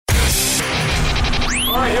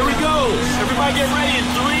right, get ready in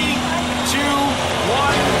 3, 2,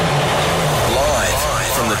 1. Live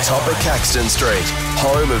from the top of Caxton Street,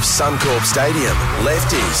 home of Suncorp Stadium,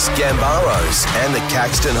 Lefties, Gambaros and the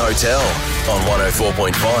Caxton Hotel on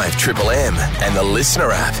 104.5 Triple M and the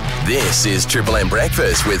Listener app. This is Triple M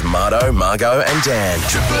Breakfast with Marto, Margo and Dan.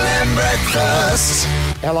 Triple M Breakfast.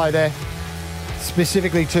 Hello there.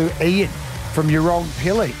 Specifically to Ian from Eurong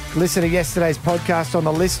Pilly. Listen to yesterday's podcast on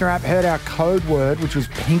the Listener app. Heard our code word, which was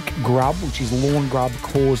pink grub, which is lawn grub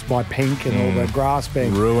caused by pink and all the grass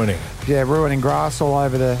being ruining grass all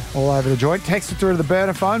over the joint. Texted through to the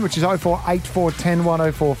burner phone, which is 048410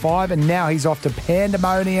 1045, and now he's off to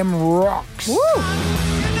Pandemonium Rocks. Woo!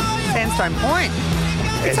 Sandstone Point.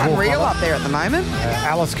 It's unreal up there at the moment.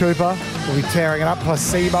 Alice Cooper will be tearing it up.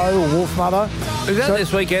 Placebo, Wolf Mother. Is that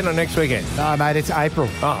this weekend or next weekend? No, mate, it's April.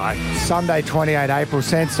 Oh, Sunday, 28 April,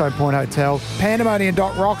 Sandstone Point Hotel.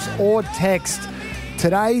 Pandemonium.rocks or text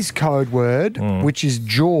today's code word, which is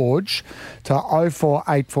George, to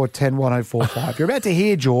 048410 1045. You're about to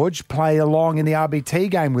hear George play along in the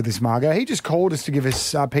RBT game with us, Margo. He just called us to give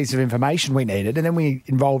us a piece of information we needed, and then we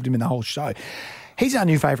involved him in the whole show. He's our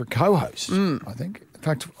new favourite co-host, I think. In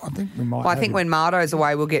fact, I think we might. Well, I think when Marto's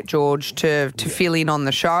away, we'll get George to fill in on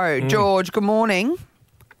the show. George, good morning.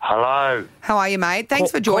 Hello. How are you, mate? Thanks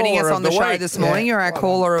for joining us on the show this morning. You're our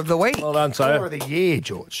caller of the week. well done, Caller sir. of the year,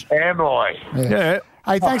 George. Am I? Yeah.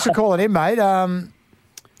 Hey, thanks for calling in, mate.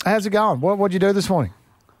 How's it going? What'd you do this morning?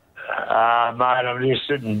 Mate, I'm just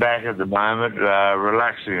sitting back at the moment,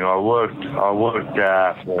 relaxing. I worked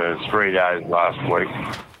for 3 days last week.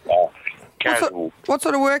 Casual. What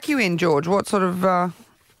sort of work you in, George? What sort of...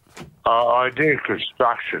 I do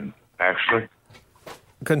construction, actually.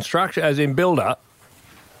 Construction, as in builder?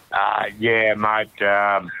 Yeah, mate,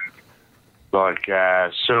 like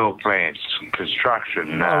sewer plants,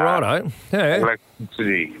 construction. Righto. Yeah.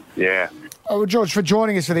 Electricity, yeah. Oh, well, George, for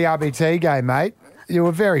joining us for the RBT game, mate. You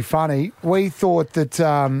were very funny. We thought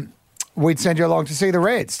that we'd send you along to see the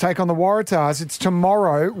Reds take on the Waratahs. It's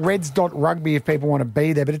tomorrow, reds.rugby if people want to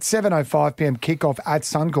be there, but it's 7:05pm kickoff at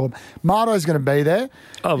Suncorp. Marto's going to be there.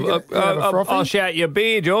 I'll shout you a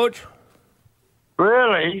beer, George.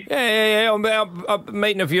 Really? Yeah. I'm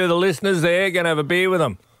meeting a few of the listeners there, going to have a beer with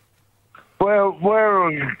them. Well,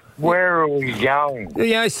 where are we going?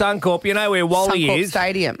 You know, Suncorp, you know where Wally Suncorp is?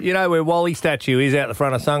 Stadium. You know where Wally statue is out the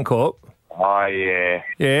front of Suncorp? Oh, yeah.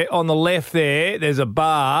 Yeah, on the left there's a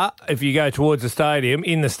bar. If you go towards the stadium,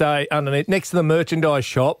 in the underneath, next to the merchandise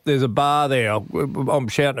shop, there's a bar there. I'm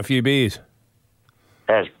shouting a few beers.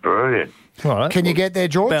 That's brilliant. All right. Can you get there,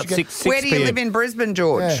 George? About 6 Where do you PM. live in Brisbane,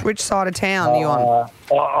 George? Yeah. Which side of town are you on?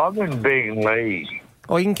 I'm in Binglee.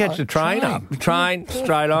 Oh, you can catch the train up. Train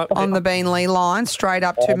straight up. On the Beanley line, straight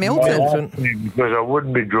up to Milton. Because I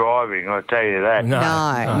wouldn't be driving, I'll tell you that.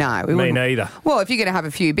 No. We Me wouldn't. neither. Well, if you're going to have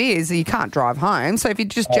a few beers, you can't drive home. So if you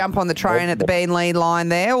just jump on the train at the Beanley line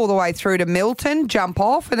there, all the way through to Milton, jump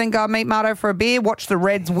off, and then go and meet Marto for a beer, watch the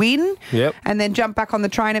Reds win, Yep. and then jump back on the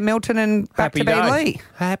train at Milton and back to Beanley.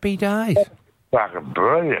 Happy days. Fucking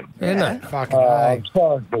brilliant. Isn't it? Fucking I'm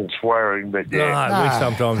sorry for swearing, but yeah. No, we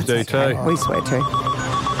sometimes do too. We swear to.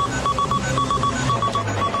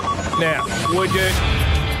 Now,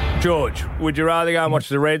 George, would you rather go and watch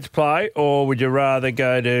the Reds play or would you rather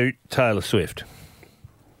go to Taylor Swift?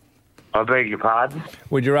 I beg your pardon?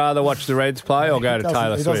 Would you rather watch the Reds play or go to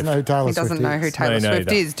Taylor He Swift? doesn't know who Taylor He Swift doesn't know who is. Taylor Me Swift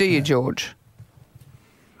neither. is, do you, George?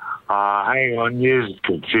 Hang on, you're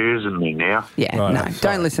confusing me now. Yeah, Right, no,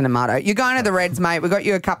 sorry. don't listen to Marto. You're going to the Reds, mate. We've got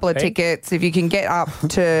you a couple of tickets. If you can get up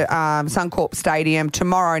to Suncorp Stadium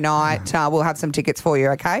tomorrow night, we'll have some tickets for you,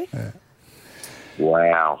 okay?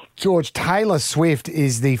 Wow. George, Taylor Swift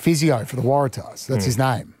is the physio for the Waratahs. That's his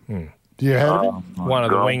name. Do you heard of him? One of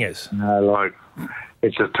the wingers. No, like,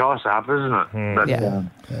 it's a toss-up, isn't it? But, Yeah.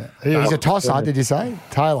 He's a tosser, did you say?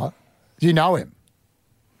 Taylor. Do you know him?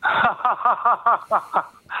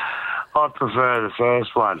 I prefer the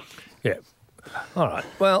first one. Yeah. All right.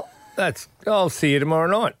 Well, I'll see you tomorrow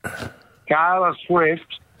night. Taylor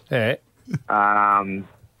Swift, Yeah.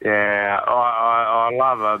 yeah, I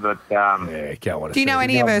love her, but... Yeah, can't want to Do you know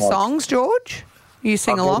any of her songs, George? You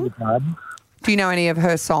sing along? Do you know any of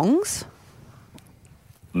her songs?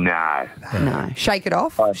 No. No. Shake It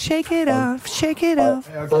Off? Shake it off, shake it off.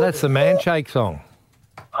 Oh, that's the Man Shake song.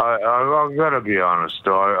 I've got to be honest,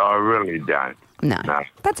 I really don't. No. No.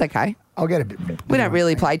 That's okay. I'll get a bit. We don't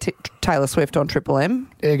really play Taylor Swift on Triple M.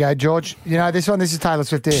 There you go, George. You know this one? This is Taylor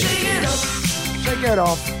Swift here. Shake it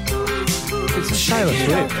off. It's Taylor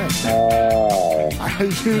Swift.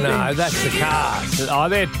 No, that's the cars. Oh,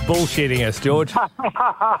 they're bullshitting us, George.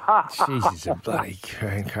 Jesus, a bloody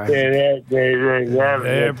crazy.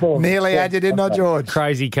 Nearly had you, didn't I, George?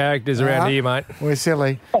 Crazy characters around here, mate. We're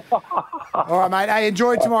silly. All right, mate. Hey,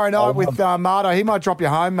 enjoy tomorrow night with Marto. He might drop you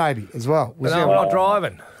home, maybe, as well. We'll see No, how I'm not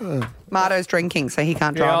driving. Marto's drinking, so he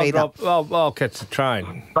can't drive either. I'll catch the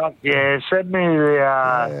train. But send me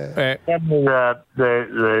the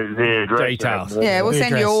address. Details. Yeah, we'll The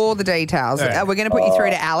send you address. all the details. Yeah. We're going to put you through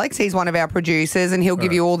to Alex. He's one of our producers, and he'll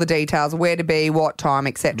give you all the details, where to be, what time,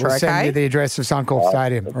 etc. We'll send Okay? you the address of Suncorp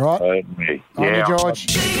Stadium, all right? On you,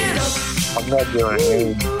 George. I'm not doing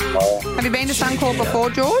anything. Have you been to Suncorp before,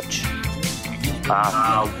 George?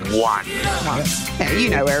 One. Yeah, you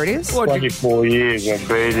know where it is. 24 years I've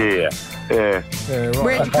been here. Yeah.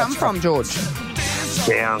 Where'd you come from, George?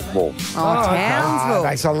 Townsville. Townsville.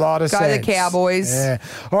 Makes a lot of Go sense. the Cowboys. Yeah.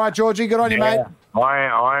 All right, Georgie, good on you, mate.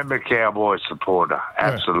 I am a Cowboy supporter.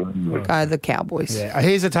 Absolutely. Go the Cowboys. Yeah.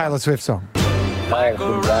 Here's a Taylor Swift song.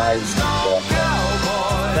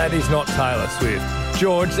 That is not Taylor Swift.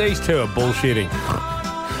 George, these two are bullshitting.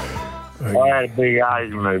 I had a big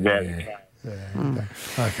argument about it.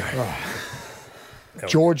 Okay.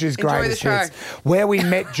 George's Enjoy the greatest show. hits. Where we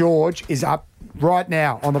met George is up right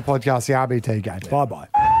now on the podcast, the RBT Game. Bye-bye.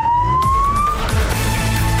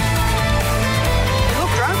 You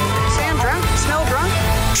look drunk, sound drunk, smell drunk.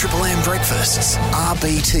 Triple M Breakfast's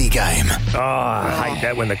RBT Game. Oh, I hate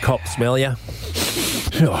that when the cops smell you.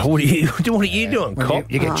 Oh, what are you doing,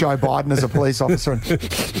 cop? You get Joe Biden as a police officer.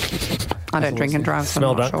 I don't drink and drive, so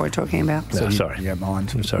Smell I'm not drunk? sure what you're talking about. No, sorry. Yeah,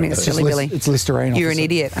 mind. I'm I sorry. mean, it's It's silly Billy. It's Listerine. You're an officer.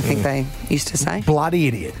 idiot, I think they used to say. Bloody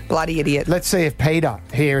idiot. Bloody idiot. Let's see if Peter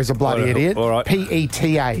here is a bloody idiot. All right.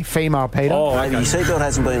 PETA, female Peter. Oh, Maybe your seatbelt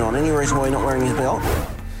hasn't been on. Any reason why you're not wearing his belt?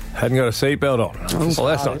 hadn't got a seatbelt on. Well,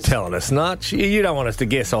 that's not telling us much. You don't want us to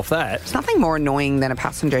guess off that. There's nothing more annoying than a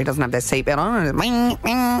passenger who doesn't have their seatbelt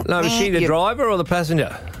on. No, is she the driver or the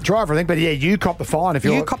passenger? Driver, I think, but yeah, you cop the fine if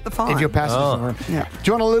you're You cop the fine. if you're passenger. Yeah. Do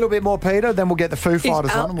you want a little bit more, Peter? Then we'll get the Foo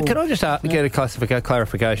Fighters on. and we'll- Can I just get a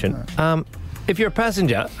clarification? If you're a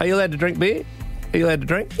passenger, are you allowed to drink beer? Are you allowed to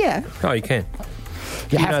drink? Yeah. Oh, you can.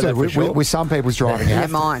 You know have that to. for sure? With some people's driving, you Yeah, have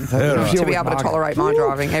to. mine. If you're To be with able to Margaret. tolerate my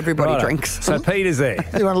driving, everybody Righto. drinks. So Peter's there.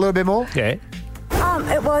 You want a little bit more? Yeah.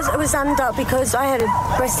 It was under because I had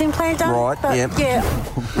a breast implant done. Right, but yep. Yeah,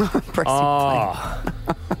 Oh.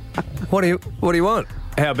 What do you want?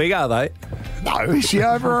 How big are they? No, is she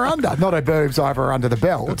over or under? Not her boobs over or under the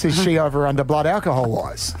belt. Is she over or under blood alcohol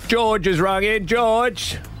wise? George is rung in.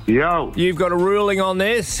 George, Yo, you've got a ruling on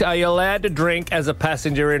this. Are you allowed to drink as a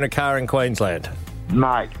passenger in a car in Queensland?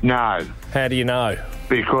 mate, no, How do you know?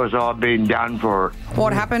 because I've been done for it.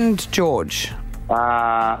 What happened, George?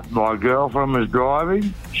 My girlfriend was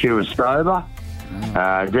driving. She was sober.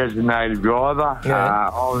 Designated driver. Yeah.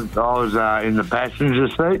 I was in the passenger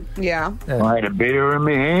seat. Yeah. I had a beer in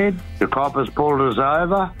my hand. The coppers pulled us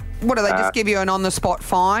over. What, do they just give you an on-the-spot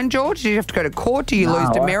fine, George? Do you have to go to court? Do you lose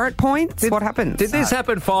demerit points? What happens? Did this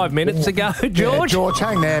happen 5 minutes ago, Yeah, George? George,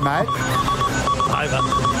 hang there, mate. Over.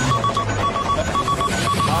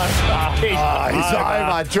 He's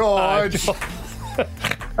over, George.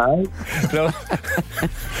 No.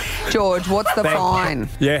 George, what's the Thank- fine?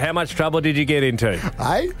 Yeah, how much trouble did you get into?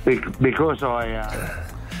 Hey, Because I,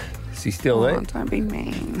 Is he still Oh, there? don't be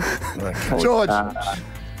mean. George,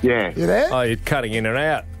 yeah, you there? Oh, you're cutting in and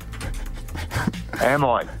out. am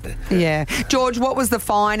I? Yeah. George, what was the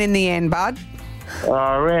fine in the end, bud?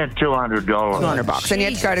 Around $200. $200. And you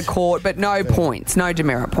had to go to court, but no points, no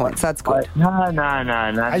demerit points. That's good. No.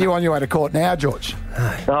 Are you on your way to court now, George?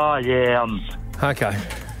 Oh, yeah, Okay.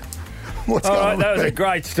 What's All going right, on? that was with a Pete?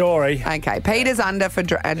 great story. Okay, Peter's under for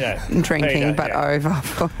drinking, Peter, but yeah. over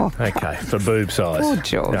for... Okay, for boob size. Oh,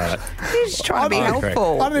 George. All right. He's just trying to be I agree.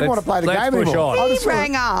 helpful. I didn't even want to play the Let's game push anymore. on. I He just wanna-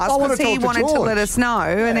 rang us I wanna because he talk to wanted to George. let us know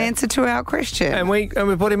an answer to our question. And we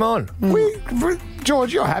put him on.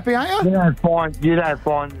 George, you're happy, aren't You you? don't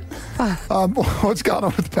find. What's going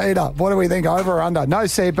on with Peter? What do we think, over or under? No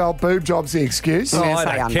seatbelt, boob job's the excuse. Oh, gonna I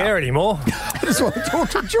say don't under. care anymore. I just want to talk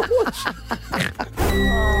to George.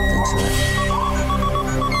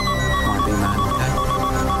 Might be, man.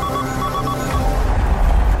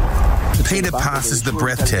 Peter passes the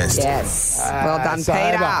breath test. Yes. Well done,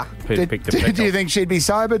 Sober. Peter picked the pick Do you up. think she'd be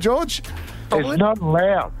sober, George? It's not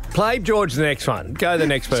allowed. Play George the next one. Go the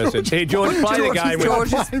next person. Here, George, play the game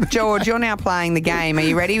with us. George, you're now playing the game. Are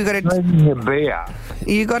you ready? We've got to... Drinking a beer.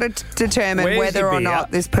 You got to determine Where's whether your or beer?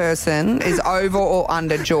 not this person is over or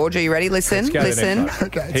under. George, are you ready? Listen, Let's go to the listen. next one.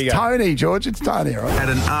 Okay, Here you it's go. Tony, George. It's Tony, all right? At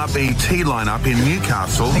an RBT lineup in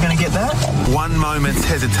Newcastle, They're going to get that? one moment's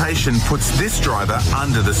hesitation puts this driver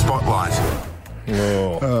under the spotlight.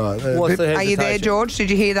 Oh. What's the Are you there, hesitation? George? Did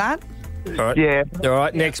you hear that? All right. Yeah. All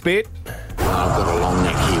right, next bit. I've got a long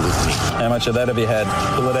neck here with me. How much of that have you had?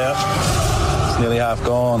 Pull it out. It's nearly half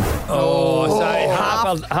gone. Oh, so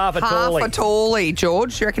half a tally. Half a tally,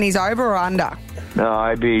 George. Do you reckon he's over or under? No,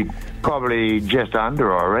 I'd be probably just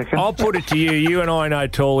under, I reckon. I'll put it to you. You and I know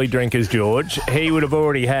tally drinkers, George. He would have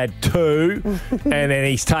already had 2, and then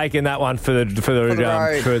he's taken that one for the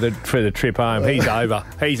trip home. He's over.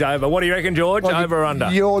 He's over. What do you reckon, George? Well, over or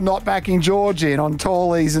under? You're not backing George in on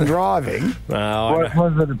tallies and driving. No, I What, know.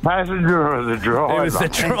 was it the passenger or the driver? It was the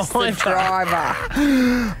It's the driver.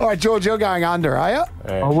 driver. All right, George, you're going under, are you?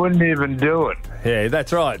 I wouldn't even do it. Yeah,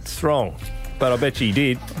 that's right. It's wrong. But I bet you he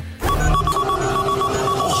did.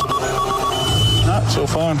 No, it's all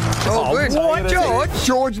fine. Oh, good. What? George?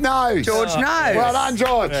 George knows. George knows. Well done,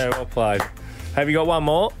 George. Yeah, well played. Have you got one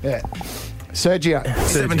more? Yeah. Sergio.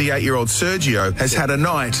 78-year-old Sergio has had a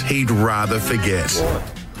night he'd rather forget.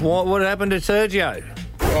 What happened to Sergio?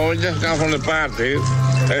 Oh, we just got from the party.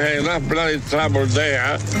 They had enough bloody trouble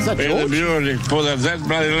there. that In the George? music put us that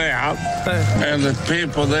bloody loud. And the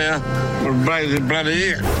people there were bloody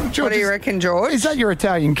ill. What George, do you reckon, George? is that your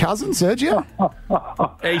Italian cousin, Sergio?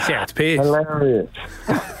 He sounds pissed. Hilarious.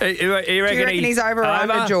 You do you reckon he's over or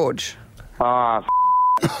under, George? Ah,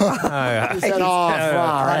 He said, oh,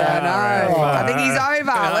 far I don't know. out. I think he's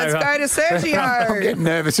over. Let's go to I'm Sergio. getting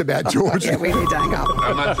nervous about George. Yeah, we need to hang up.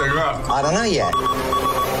 How much they got? I don't know yet.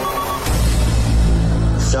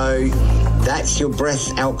 So that's your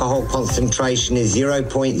breath alcohol concentration is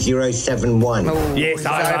 0.071. Oh, Yes, he's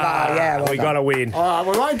over. Yeah, well we done. got to win. All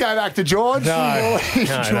right, we won't go back to George. No. We'll leave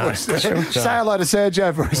No, George no. there. Say hello to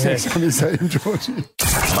Sergio for a second. Can you see him, George?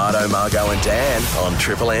 Marto, Margo and Dan on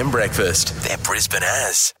Triple M Breakfast. They're Brisbane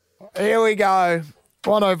as. Here we go.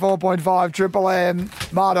 104.5 Triple M.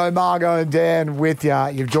 Marto, Margo and Dan with you.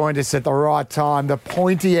 You've joined us at the right time. The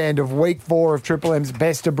pointy end of week 4 of Triple M's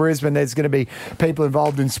Best of Brisbane. There's going to be people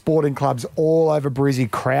involved in sporting clubs all over Brizzy,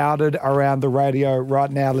 crowded around the radio right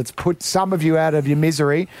now. Let's put some of you out of your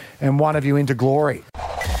misery and one of you into glory.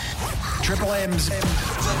 Triple M's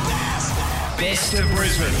Best of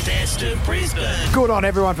Brisbane. Best of Brisbane. Good on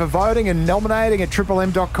everyone for voting and nominating at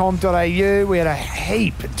triplem.com.au. We had a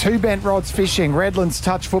heap. 2 Bent Rods Fishing, Redlands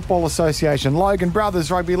Touch Football Association, Logan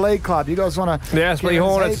Brothers Rugby League Club. You guys want to... The Aspley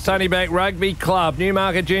Hornets, Sunnybank Rugby Club,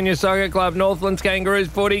 Newmarket Junior Soccer Club, Northlands Kangaroos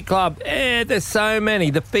Footy Club. There's so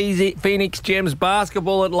many. The Phoenix Gems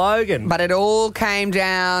Basketball at Logan. But it all came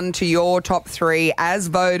down to your top 3 as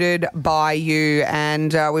voted by you.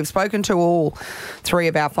 And we've spoken to all 3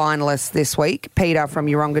 of our finalists this week. Peter from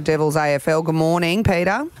Yeronga Devils AFL. Good morning,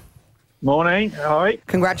 Peter. morning. All right.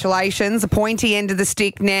 Congratulations. The pointy end of the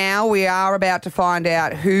stick now. We are about to find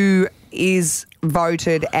out who is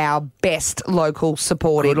voted our best local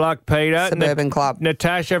supporting Good luck, Peter. suburban club.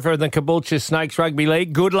 Natasha from the Caboolture Snakes Rugby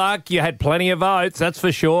League. Good luck. You had plenty of votes, that's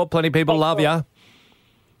for sure. Plenty of people love you.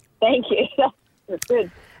 Thank you. That's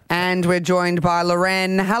good. And we're joined by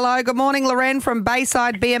Loren. Hello, good morning, Loren from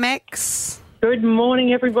Bayside BMX. Good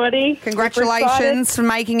morning, everybody. Congratulations for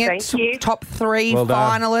making it Thank you. top 3 Well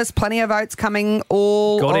done. finalists. Plenty of votes coming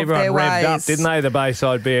all Got of everyone their revved ways. up, didn't they, the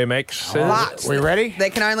Bayside BMX? But We ready?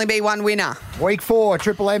 there can only be one winner. Week 4,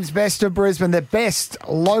 Triple M's Best of Brisbane. The best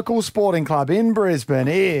local sporting club in Brisbane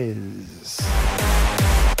is...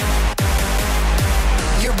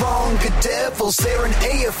 Yeronga Devils, they're an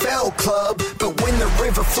AFL club, but when the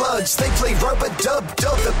river floods, they play rubber-dub,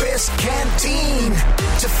 the best canteen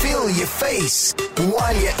to fill your face.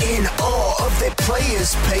 While you're in awe of their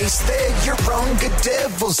players' pace, they're Yeronga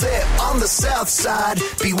Devils, they're on the south side.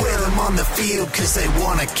 Beware them on the field, cause they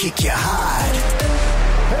wanna kick your hide.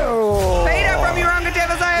 Oh. Peter from Yeronga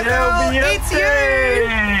Devils AFL, it's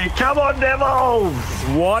you! Come on, Devils!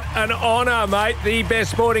 What an honour, mate. The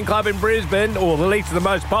best sporting club in Brisbane, or at least the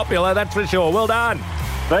most popular, that's for sure. Well done.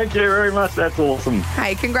 Thank you very much. That's awesome.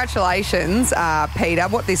 Hey, congratulations, Peter.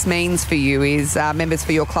 What this means for you is members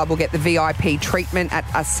for your club will get the VIP treatment at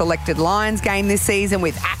a selected Lions game this season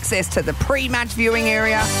with access to the pre-match viewing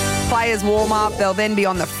area. Players warm up. They'll then be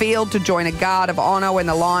on the field to join a guard of honour when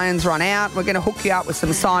the Lions run out. We're going to hook you up with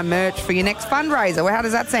some signed merch for your next fundraiser. Well, how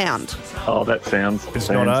does that sound? Oh, that sounds It's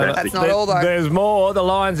not over. That's not all, though. There's more. The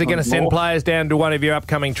Lions are going to There's send more. players down to one of your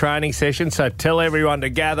upcoming training sessions, so tell everyone to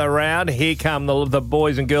gather round. Here come the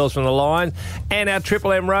boys and and girls from the Lions. And our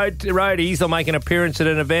Triple M roadies will make an appearance at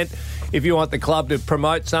an event. If you want the club to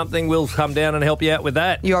promote something, we'll come down and help you out with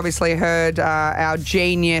that. You obviously heard our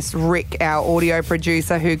genius Rick, our audio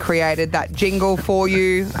producer, who created that jingle for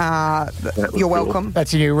you. You're welcome.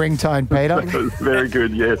 That's your new ringtone, Peter. Very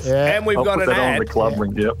good, yes. Yeah. And we've got an ad. On the club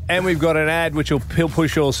ring, yep. And we've got an ad which will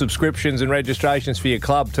push all subscriptions and registrations for your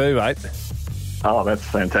club too, mate. Oh, that's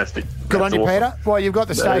fantastic. Good on you, awesome. Peter. Well, you've got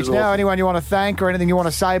the stage now. Awesome. Anyone you want to thank or anything you want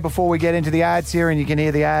to say before we get into the ads here, and you can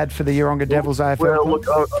hear the ad for the Yeronga Devils AFL Well,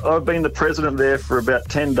 Club? look, I've been the president there for about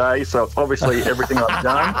 10 days, so obviously everything I've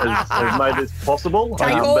done has made this possible.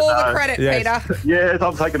 Take all the credit, Peter. Yeah,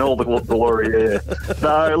 I'm taking all the glory, yeah.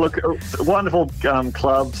 No, look, wonderful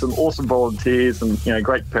club, some awesome volunteers and,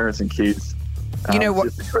 great parents and kids. You know what?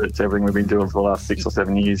 Just a credit to everything we've been doing for the last 6 or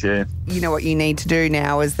 7 years, yeah. You know what you need to do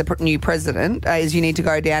now as the new president is you need to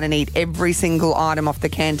go down and eat every single item off the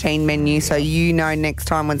canteen menu, so you know next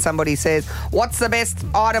time when somebody says, what's the best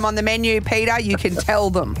item on the menu, Peter, you can tell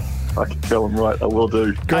them. I can tell them, right, I will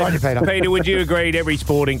do. Good on you, Peter. Peter, would you agree that every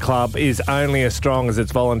sporting club is only as strong as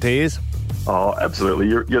its volunteers? Oh, absolutely.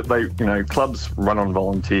 Clubs run on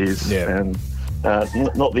volunteers, and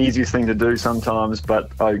not the easiest thing to do sometimes, but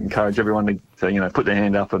I encourage everyone to put their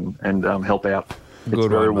hand up and help out. It's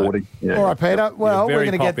very rewarding. Yeah. All right, Peter. Well, we're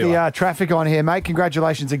going to get popular. the traffic on here, mate.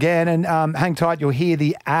 Congratulations again. And hang tight. You'll hear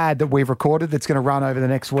the ad that we've recorded that's going to run over the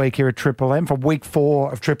next week here at Triple M for week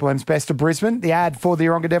 4 of Triple M's Best of Brisbane. The ad for the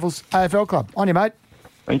Yeronga Devils AFL Club. On you, mate.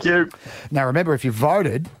 Thank you. Now, remember, if you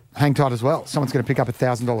voted, hang tight as well. Someone's going to pick up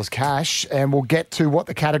 $1,000 cash, and we'll get to what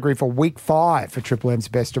the category for week 5 for Triple M's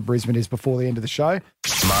Best of Brisbane is before the end of the show.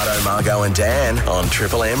 Marto, Margo and Dan on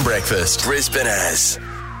Triple M Breakfast. Brisbane as.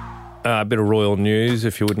 A bit of royal news,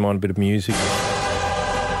 if you wouldn't mind a bit of music.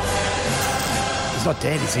 He's not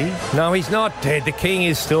dead, is he? No, he's not dead. The king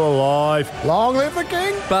is still alive. Long live the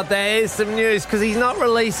king. But there is some news because he's not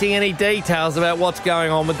releasing any details about what's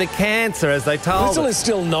going on with the cancer, as they told Little us. is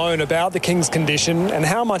still known about the king's condition and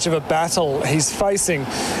how much of a battle he's facing,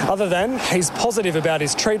 other than he's positive about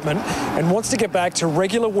his treatment and wants to get back to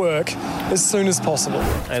regular work as soon as possible.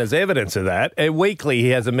 And as evidence of that, weekly he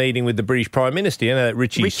has a meeting with the British Prime Minister,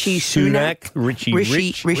 Rishi Sunak.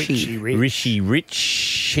 Rishi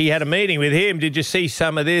Rich. He had a meeting with him. Did you see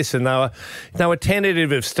some of this? And they were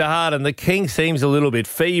tentative of start, and the king seems a little bit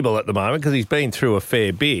feeble at the moment because he's been through a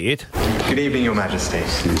fair bit. Good evening, Your Majesty.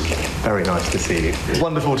 Very nice to see you. It's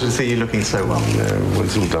wonderful to see you looking so well. Well,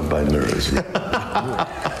 it's all done by mirrors.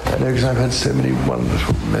 I know, because I've had so many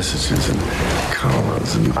wonderful messages and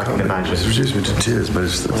comments. And I can imagine. It's reduced me to tears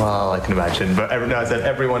most of the time. Well, I can imagine. But I said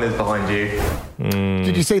everyone is behind you.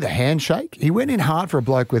 Did you see the handshake? He went in hard for a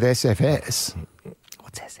bloke with SFS.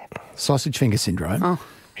 What's SFS? Sausage finger syndrome. Oh.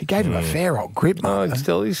 He gave him a fair old grip.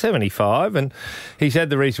 He's 75, and he's had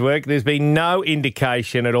the recent work. There's been no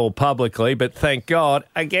indication at all publicly, but thank God,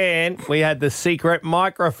 again, we had the secret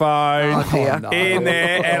microphone in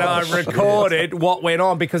there, and I recorded what went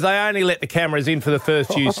on because they only let the cameras in for the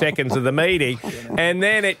first few seconds of the meeting, and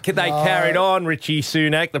then they carried on, Rishi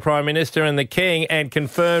Sunak, the Prime Minister, and the King, and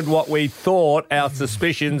confirmed what we thought, our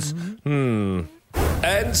suspicions.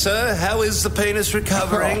 And, sir, how is the penis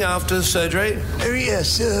recovering after surgery?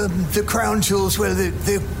 Yes, the crown jewels, well,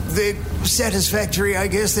 they're satisfactory, I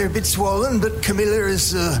guess. They're a bit swollen, but Camilla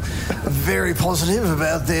is very positive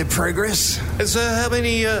about their progress. And, sir,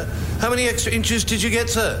 how many extra inches did you get,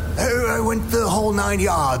 sir? Oh, I went the whole 9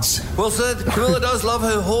 yards. Well, sir, Camilla does love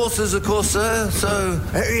her horses, of course, sir, so...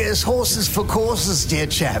 Yes, horses for courses, dear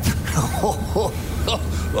chap. Oh,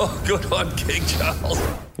 good on King Charles.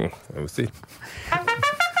 That was it.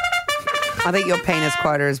 I think your penis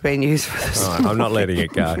quota has been used for this. Right, I'm not letting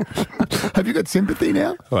it go. Have you got sympathy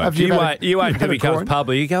now? Right, you wait until it becomes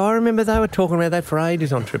public. You go, I remember they were talking about that for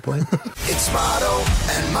ages on Triple M. It's Marto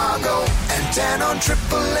and Margo and Dan on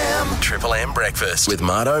Triple M. Triple M Breakfast with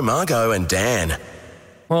Marto, Margo and Dan.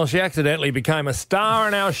 Well, she accidentally became a star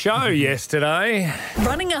in our show yesterday.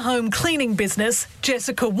 Running a home cleaning business,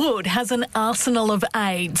 Jessica Wood has an arsenal of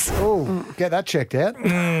aids. Oh, get that checked out.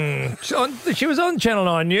 She was on Channel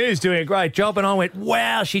 9 News doing a great job, and I went,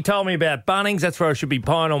 wow, she told me about Bunnings. That's where I should be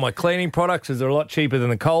buying all my cleaning products because they're a lot cheaper than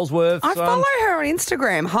the Colesworth. I follow her on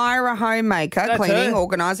Instagram, Hire a Homemaker, cleaning,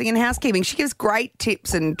 organising and housekeeping. She gives great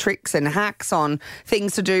tips and tricks and hacks on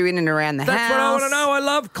things to do in and around the house. That's what I want to know. I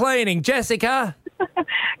love cleaning. Jessica.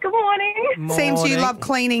 Good morning. Seems you love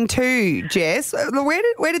cleaning too, Jess.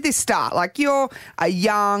 Where did this start? Like, you're a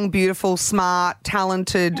young, beautiful, smart,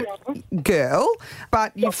 talented girl,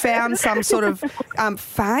 but you found some sort of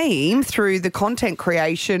fame through the content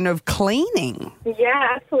creation of cleaning. Yeah,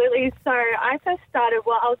 absolutely. So I first started,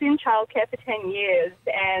 I was in childcare for 10 years,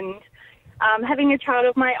 having a child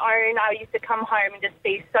of my own, I used to come home and just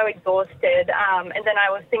be so exhausted. And then I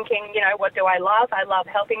was thinking, what do I love? I love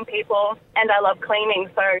helping people and I love cleaning.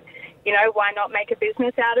 So, why not make a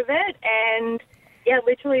business out of it? And, yeah,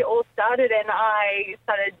 literally all started and I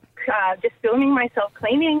started just filming myself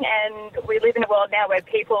cleaning. And we live in a world now where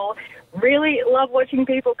people really love watching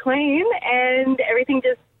people clean, and everything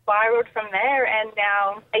just spiraled from there. And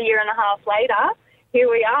now, a year and a half later, here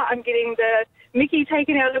we are. I'm getting the Mickey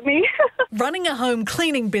taken out of me. Running a home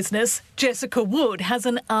cleaning business, Jessica Wood has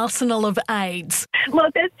an arsenal of aids.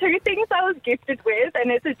 Look, there's two things I was gifted with,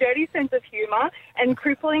 and it's a dirty sense of humour and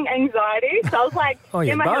crippling anxiety. So I was like,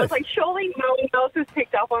 in my head, I was like, surely no one else has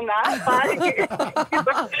picked up on that.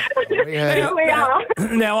 But here we are.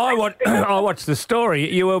 Now, I watched the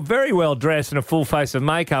story. You were very well dressed and a full face of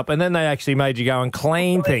makeup, and then they actually made you go and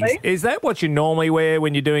clean things. Is that what you normally wear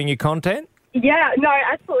when you're doing your content? Yeah, no,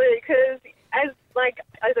 absolutely, because as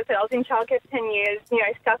I said, I was in childcare for 10 years,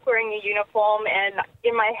 stuck wearing a uniform, and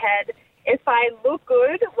in my head, if I look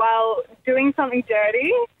good while doing something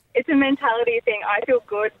dirty, it's a mentality thing. I feel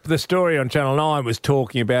good. The story on Channel 9 was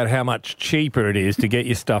talking about how much cheaper it is to get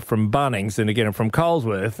your stuff from Bunnings than to get it from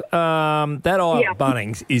Colesworth. That aisle of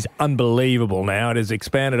Bunnings is unbelievable now. It has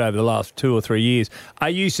expanded over the last 2 or 3 years. Are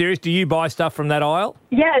you serious? Do you buy stuff from that aisle?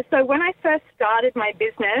 Yeah, so when I first started my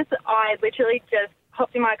business, I literally just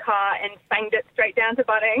hopped in my car and banged it straight down to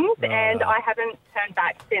Bunnings, and I haven't turned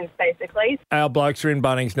back since, basically. Our blokes are in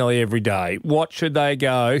Bunnings nearly every day. What should they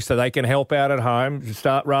go so they can help out at home,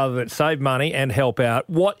 start rather than save money and help out?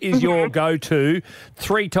 What is your go-to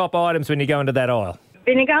 3 top items when you go into that aisle?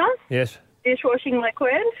 Vinegar. Yes. Dishwashing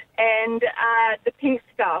liquid, and the pink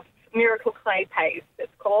stuff, Miracle Clay Paste,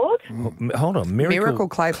 it's called. Hold on, Miracle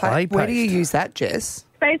Clay Paste. Where do you use that, Jess?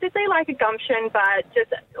 Basically like a gumption, but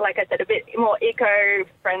just, like I said, a bit more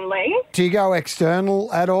eco-friendly. Do you go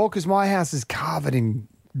external at all? Because my house is covered in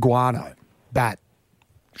guano, bat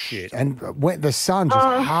shit. And when the sun just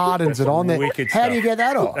hardens it on there. How do you get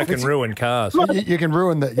that off? That can ruin cars. You can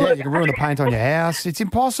ruin the paint on your house. It's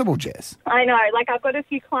impossible, Jess. I know. I've got a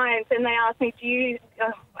few clients and they ask me,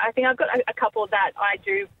 I think I've got a couple that I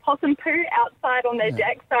do possum poo outside on their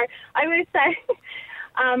deck. So I would say...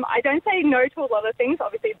 I don't say no to a lot of things.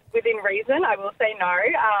 Obviously, within reason, I will say no.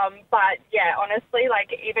 But, yeah, honestly,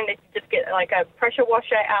 even if you just get, a pressure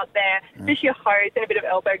washer out there, just your hose and a bit of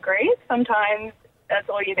elbow grease, sometimes that's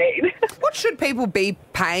all you need. What should people be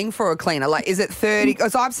paying for a cleaner? Is it 30?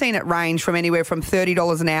 Because I've seen it range from anywhere from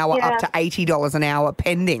 $30 an hour up to $80 an hour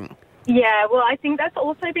pending. Yeah, well, I think that's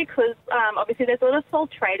also because, obviously, there's a lot of sole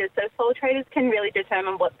traders. So sole traders can really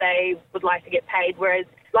determine what they would like to get paid, whereas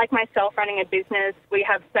like myself running a business, we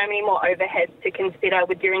have so many more overheads to consider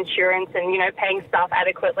with your insurance and, paying staff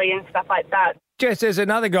adequately and stuff like that. Jess, there's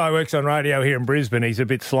another guy who works on radio here in Brisbane. He's a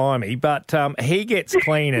bit slimy, but he gets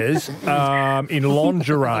cleaners in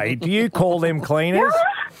lingerie. Do you call them cleaners?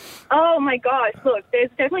 Oh, my gosh. Look, there's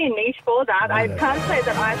definitely a niche for that. I can't say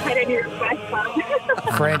that I've had any requests.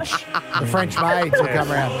 The French maids will come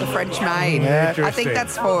around. The French maid. Yeah. I think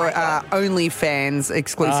that's for OnlyFans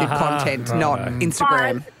exclusive content, not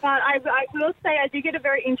Instagram. But I will say I did get a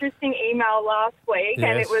very interesting email last week,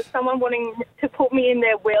 and it was someone wanting to put me in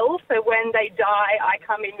their will, so when they die, I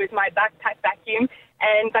come in with my backpack vacuum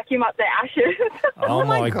and vacuum up their ashes. Oh,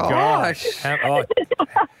 my gosh.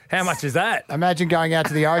 How much is that? Imagine going out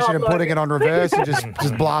to the ocean and putting it on reverse and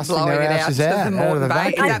just blasting blowing their ashes out of the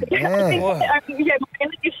vacuum. My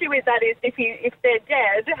only issue with that is if they're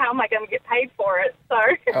dead, how am I going to get paid for it? So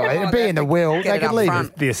it'd be in the will. They could leave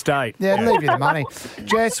it. The estate. Yeah, leave you the money.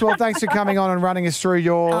 Jess, well, thanks for coming on and running us through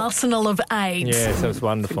your arsenal of aids. Yeah, so it's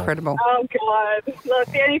wonderful. It's incredible. Oh, God. Look,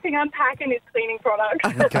 the only thing I'm packing is cleaning products.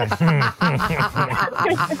 Okay.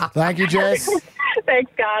 Thank you, Jess.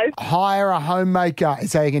 Thanks, guys. Hire a homemaker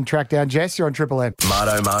is how you can track down Jess. You're on Triple M.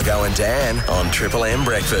 Marto, Margo and Dan on Triple M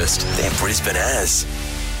Breakfast. They're Brisbane as.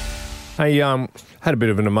 I had a bit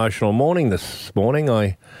of an emotional morning this morning.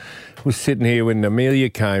 I was sitting here when Amelia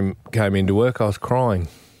came into work. I was crying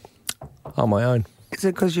on my own. Is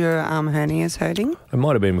it because your hernia's hurting? It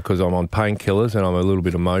might have been because I'm on painkillers and I'm a little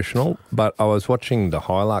bit emotional, but I was watching the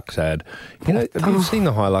Hilux ad. Have you seen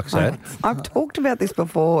the Hilux ad? I've talked about this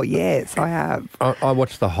before. Yes, I have. I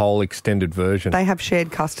watched the whole extended version. They have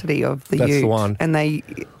shared custody of the ute. That's the one. And they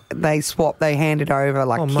they swap, they hand it over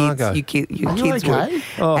like Margot. your kids okay? would.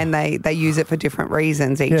 Oh. And they use it for different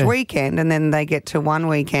reasons each weekend, and then they get to one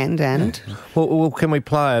weekend and... Well, can we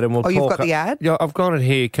play it and we'll talk? you've got the ad? Yeah, I've got it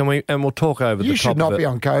here. Can we? And we'll talk over the top of it. You should not be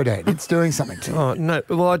on Codan. It's doing something to you. Oh, no.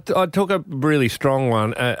 Well, I took a really strong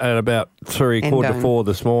one at about 3:45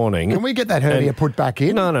 this morning. Can we get that hernia put back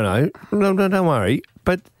in? No, don't worry.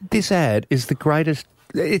 But this ad is the greatest.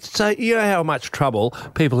 It's so, you know how much trouble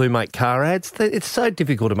people who make car ads, it's so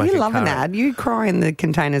difficult to make a car ad. You love an ad. You cry in the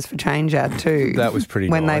Containers for Change ad too. That was pretty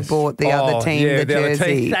when nice. they bought the other team the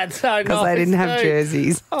jersey. That's so nice. Because they didn't have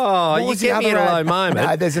jerseys. Oh, you get me at a low moment.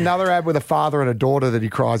 No, there's another ad with a father and a daughter that he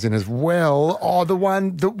cries in as well. Oh, the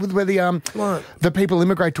one where the people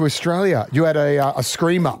immigrate to Australia. You had a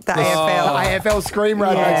screamer. The AFL. The AFL screamer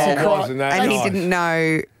ad makes you cry. And he didn't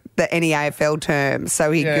know any AFL terms,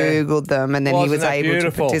 so he Googled them, and then he was able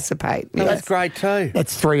to participate. Oh, that's great too.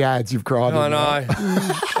 That's 3 ads you've cried in. I know.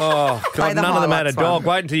 Oh, God, none of them had a dog.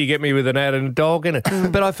 Wait until you get me with an ad and a dog in it.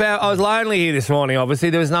 But I was lonely here this morning,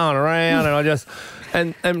 obviously. There was no one around, and I just...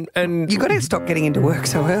 And you got to stop getting into work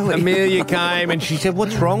so early. Amelia came and she said,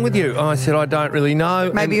 "What's wrong with you?" I said, "I don't really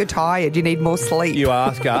know." Maybe you're tired. You need more sleep. You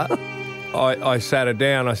ask her. I sat her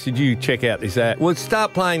down. I said, "You check out this ad." Well,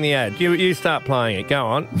 start playing the ad. You start playing it. Go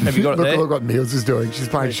on. Have you got it there? Look what Niels is doing. She's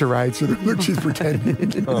playing charades. Look, she's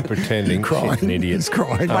pretending. Oh, pretending. Crying. She's an idiot. She's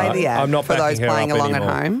crying. Play the ad I'm not for those backing her playing up along anymore.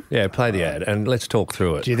 at home. Yeah, play the ad and let's talk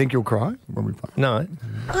through it. Do you think you'll cry when we play? No.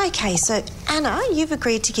 Okay, so Anna, you've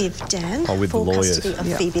agreed to give Dan with full the lawyers. custody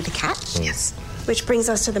of Phoebe the cat. Yes. Which brings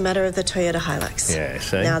us to the matter of the Toyota Hilux. Yeah,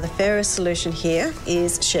 see? Now, the fairest solution here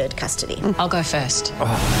is shared custody. I'll go first.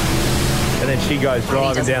 And then she goes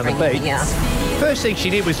driving down the beach. Yeah. First thing she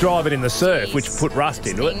did was drive it in the surf, which put rust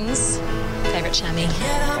into it. Favourite chamois.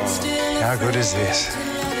 How good is this?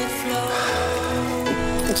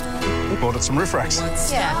 Ordered some roof racks.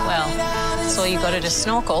 Yeah, well, saw you got her to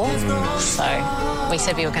snorkel, so we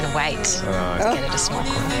said we were going to wait to get her to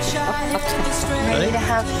snorkel. Ready to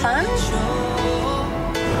have fun?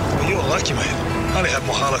 Well, you're lucky, mate. I only have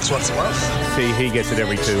my Hilux once a month. See, he gets it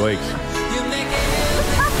every 2 weeks.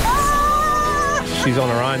 She's on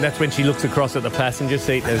her own. That's when she looks across at the passenger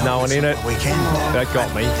seat. There's no one in it. Weekend. That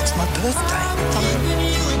got me. It's my birthday.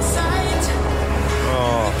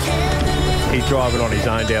 Oh, he's driving on his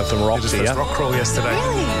own down some rocks here. Just rock crawl yesterday.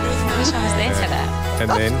 Really? I wish I was there for that. And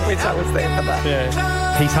then Wish I was there for that.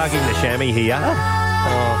 yeah, he's hugging the chamois here.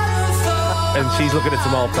 Oh. And she's looking at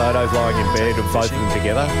some old photos lying in bed of both of them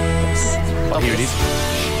together. Here it is.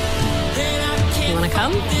 You want to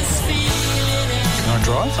come? Can I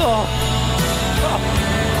drive?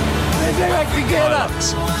 They're back together.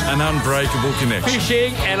 An unbreakable connection.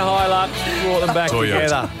 Fishing and Hilux brought them back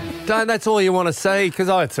Toyota. together. That's all you want to see, because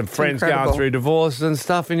I had some friends going through divorces and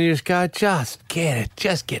stuff, and you just go, just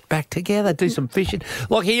get back together, do some fishing.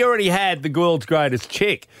 Like, he already had the world's greatest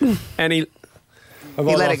chick, and he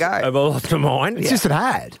let her go. Have I lost my mind? It's just an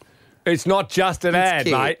ad. It's not just an ad,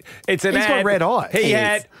 cute. mate. It's an He's ad. got red eyes.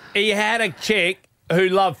 He had a chick who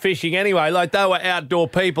loved fishing anyway. Like, they were outdoor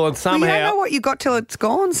people, and Well, somehow... you don't know what you got till it's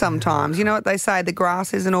gone sometimes. You know what they say, the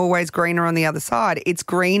grass isn't always greener on the other side. It's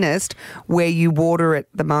greenest where you water it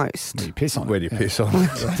the most. You piss on it. Where do you piss on?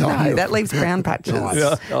 No, that leaves brown patches.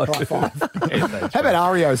 Yeah, High five. How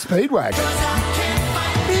about REO Speedwagon?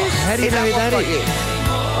 How do you know that is?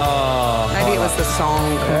 Oh, Maybe it was the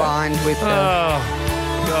song combined with the... Oh,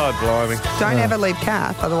 God blimey. Don't ever leave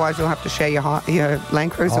Kath, otherwise you'll have to share your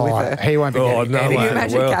Land Cruiser with her. He won't be getting no Can way you in the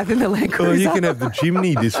imagine world. Kath in the Land Cruiser? Oh, you can have the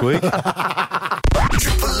chimney this week.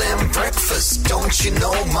 Triple M breakfast, don't you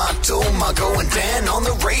know? Margo and Dan on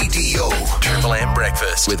the radio. Triple M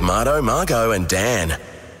breakfast with Margo, and Dan.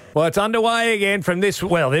 Well, it's underway again from this...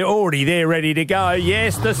 Well, they're already there, ready to go.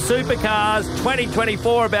 Yes, the Supercars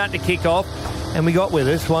 2024 about to kick off. And we got with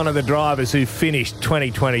us one of the drivers who finished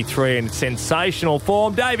 2023 in sensational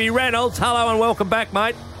form, Davey Reynolds. Hello and welcome back,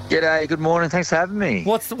 mate. G'day, good morning. Thanks for having me.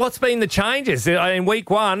 What's been the changes? In week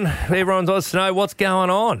one, everyone wants to know what's going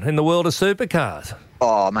on in the world of supercars.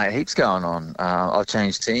 Oh, mate, heaps going on. I've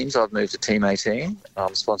changed teams. I've moved to Team 18.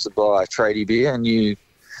 I'm sponsored by Tradie Beer,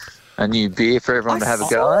 a new beer for everyone to have a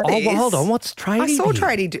go at. Oh, well, hold on. What's Tradie? I saw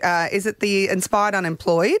Tradie. Is it the Inspired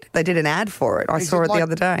Unemployed? They did an ad for it. I saw it the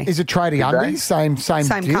other day. Is it Tradie Undies? Same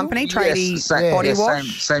deal? company, Tradie Body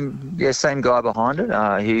Wash? Same guy behind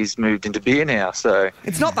it. He's moved into beer now, so...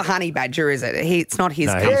 It's not the Honey Badger, is it? It's not his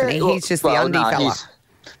company. He's just the undie fella.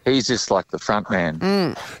 he's just like the front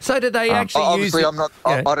man. So did they actually obviously use... I'm not.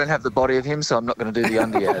 I don't have the body of him, so I'm not going to do the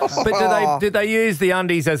undie ads. But did they use the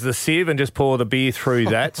undies as the sieve and just pour the beer through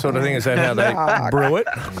that sort of thing? Is that how they brew it?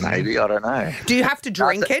 Maybe, I don't know. Do you have to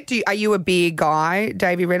drink it? Are you a beer guy,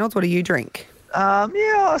 Davey Reynolds? What do you drink? Yeah,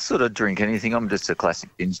 I sort of drink anything. I'm just a classic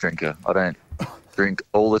binge drinker. I don't drink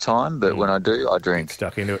all the time, but when I do, I drink.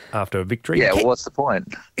 Stuck into it after a victory? Yeah, well, what's the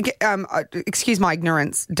point? Excuse my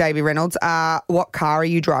ignorance, Davey Reynolds. What car are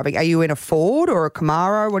you driving? Are you in a Ford or a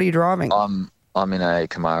Camaro? What are you driving? I'm in a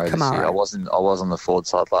Camaro this year. I was on the Ford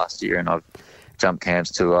side last year, and I've jumped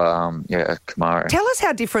camps to a Camaro. Tell us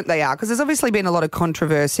how different they are, because there's obviously been a lot of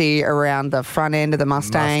controversy around the front end of the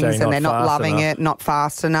Mustangs, and they're not loving it, not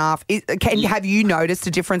fast enough. Have you noticed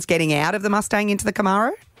a difference getting out of the Mustang into the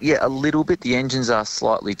Camaro? Yeah, a little bit. The engines are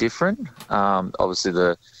slightly different. Obviously,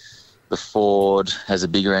 the Ford has a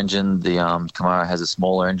bigger engine. The Camaro has a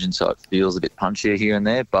smaller engine, so it feels a bit punchier here and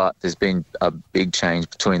there. But there's been a big change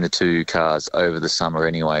between the two cars over the summer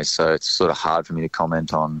anyway, so it's sort of hard for me to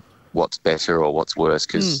comment on what's better or what's worse,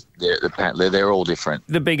 because they're all different.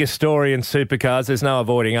 The biggest story in supercars, there's no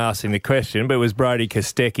avoiding asking the question, but it was Brody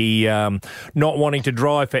Kostecki not wanting to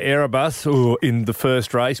drive for Erebus in the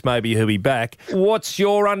first race. Maybe he'll be back. What's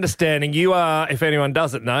your understanding? You are, if anyone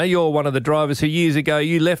doesn't know, you're one of the drivers who years ago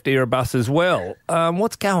you left Erebus as well.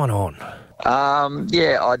 What's going on?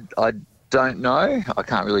 I don't know. I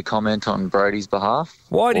can't really comment on Brody's behalf.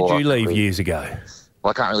 Why did you leave years ago? Well,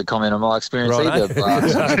 I can't really comment on my experience either.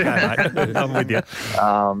 But I'm with you.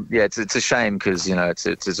 It's a shame because,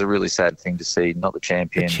 it's a really sad thing to see not the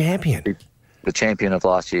champion. The champion of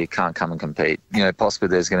last year can't come and compete. Possibly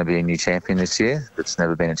there's going to be a new champion this year that's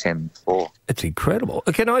never been a champion before. It's incredible.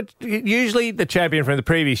 Usually the champion from the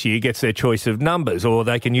previous year gets their choice of numbers, or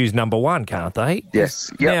they can use number one, can't they?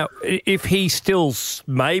 Yes. Yep. Now, if he's still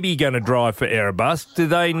maybe going to drive for Erebus, do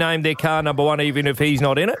they name their car number one even if he's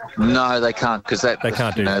not in it? No, they can't, because they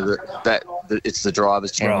can't do that. It's the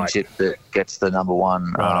drivers' championship that gets the number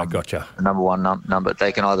one. Right, gotcha. The number one number.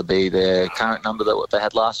 They can either be their current number that what they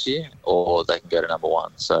had last year, or they can go to number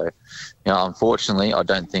one. So, unfortunately, I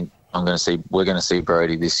don't think we're going to see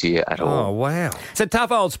Brody this year at all. Oh, wow. It's a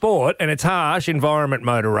tough old sport, and it's harsh, environment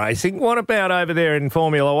motor racing. What about over there in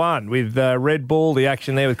Formula One with Red Bull, the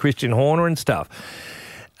action there with Christian Horner and stuff?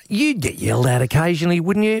 You'd get yelled at occasionally,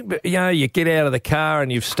 wouldn't you? But, you get out of the car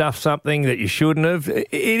and you've stuffed something that you shouldn't have.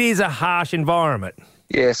 It is a harsh environment.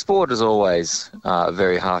 Yeah, sport is always a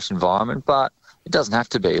very harsh environment, but it doesn't have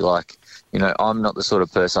to be. I'm not the sort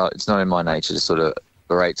of person, it's not in my nature to sort of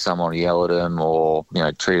berate someone, yell at them, or,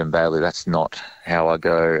 treat them badly. That's not how I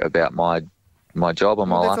go about my job or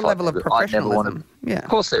my life. There's a level of professionalism. Of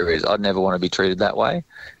course there is. I'd never want to be treated that way.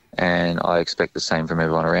 And I expect the same from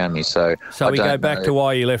everyone around me. So we go back to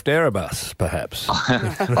why you left Erebus, perhaps.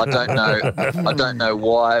 I don't know. I don't know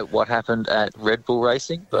what happened at Red Bull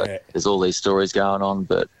Racing, but there's all these stories going on.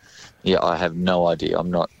 But I have no idea.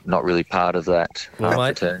 I'm not really part of that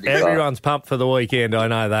fraternity. Everyone's pumped for the weekend. I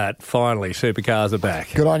know that. Finally, supercars are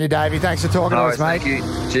back. Good on you, Davey. Thanks for talking to us, mate. Thank you.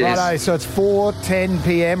 Cheers. Righto, so it's 4:10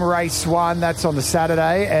 p.m. Race 1. That's on the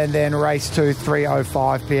Saturday, and then race 2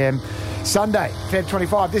 3:05 p.m. Sunday, Feb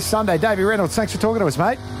 25, this Sunday. Davey Reynolds, thanks for talking to us,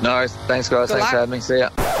 mate. No, thanks, guys. Thanks for having me. See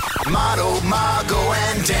ya. Marto, Margo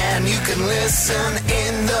and Dan, you can listen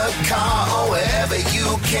in the car or wherever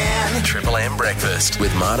you can. Triple M Breakfast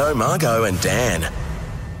with Marto, Margo and Dan.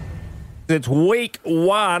 It's week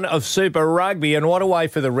 1 of Super Rugby, and what a way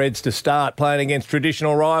for the Reds to start playing against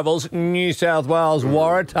traditional rivals, New South Wales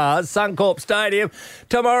Waratahs, Suncorp Stadium,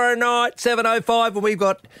 tomorrow night, 7:05, and we've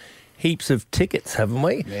got heaps of tickets, haven't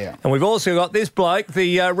we? Yeah. And we've also got this bloke,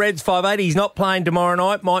 the Reds 580. He's not playing tomorrow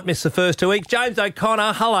night, might miss the first 2 weeks. James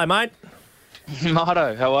O'Connor, hello, mate.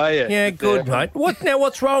 Marto, how are you? Yeah, good, mate.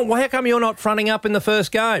 What's wrong? How come you're not fronting up in the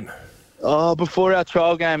first game? Before our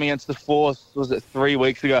trial game against the Force, was it 3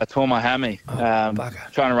 weeks ago, I tore my hammy. Trying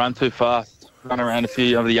to run too fast, run around a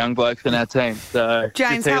few of the young blokes in our team. So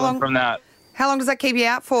James, how long does that keep you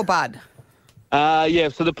out for, bud?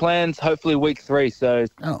 So the plan's hopefully week 3, so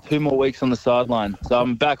 2 more weeks on the sideline. So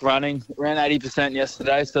I'm back running, ran 80%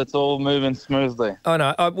 yesterday, so it's all moving smoothly. I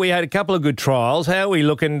know. We had a couple of good trials. How are we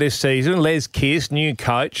looking this season? Les Kiss, new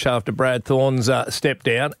coach after Brad Thorne's stepped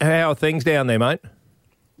down. How are things down there, mate?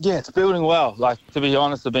 Yeah, it's building well. To be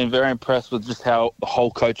honest, I've been very impressed with just how the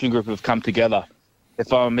whole coaching group have come together.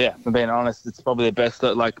 If I'm being honest, it's probably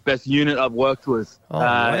the best unit I've worked with in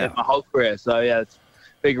my whole career. So, it's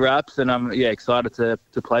big raps, and I'm excited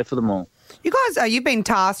to play for them all. You guys, you've been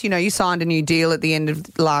tasked, you signed a new deal at the end of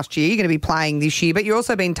last year. You're going to be playing this year, but you're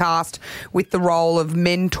also been tasked with the role of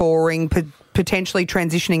mentoring potentially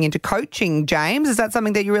transitioning into coaching, James. Is that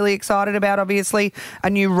something that you're really excited about, obviously, a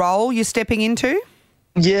new role you're stepping into?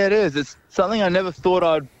 Yeah, it is. It's something I never thought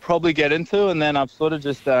I'd probably get into, and then I've sort of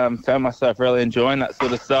just found myself really enjoying that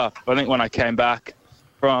sort of stuff. I think when I came back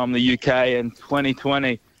from the UK in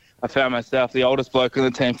 2020, I found myself the oldest bloke on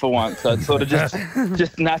the team for once. So it sort of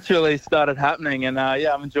just naturally started happening, and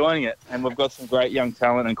I'm enjoying it. And we've got some great young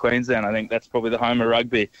talent in Queensland. I think that's probably the home of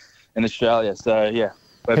rugby in Australia. So, yeah,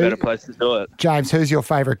 we're a better place to do it. James, who's your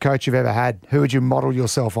favourite coach you've ever had? Who would you model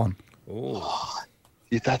yourself on?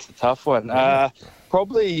 Yeah, that's a tough one.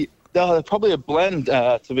 Probably a blend,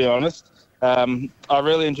 to be honest. I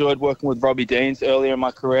really enjoyed working with Robbie Deans earlier in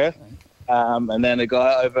my career. And then a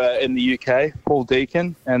guy over in the UK, Paul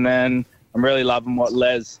Deacon. And then I'm really loving what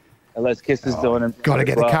Les Kiss is doing. Got to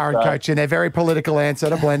get the current coach in there. Very political answer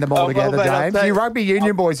to blend them all together, well, James. You rugby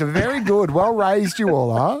union boys are very good. Well raised, you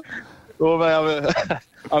all are. Well, mate,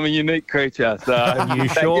 I'm a unique creature, so you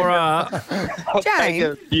sure are. I'll take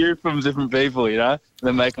a few from different people, and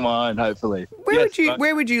then make my own, hopefully.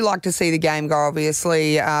 Where would you like to see the game go?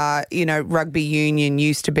 Obviously, rugby union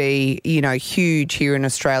used to be, huge here in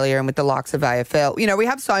Australia, and with the likes of AFL, we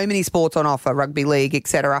have so many sports on offer, rugby league,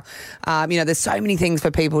 etc. There's so many things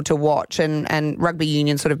for people to watch, and rugby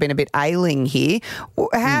union's sort of been a bit ailing here.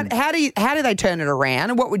 How do they turn it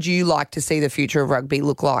around, and what would you like to see the future of rugby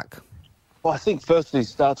look like? Well, I think firstly it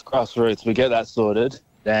starts grassroots. We get that sorted.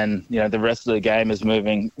 Then, the rest of the game is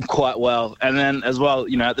moving quite well. And then as well,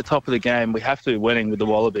 at the top of the game, we have to be winning with the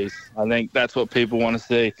Wallabies. I think that's what people want to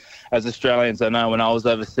see as Australians. I know when I was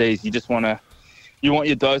overseas, you want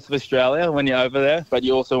your dose of Australia when you're over there, but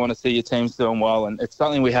you also want to see your teams doing well. And it's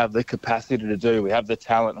something we have the capacity to do. We have the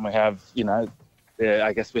talent and we have,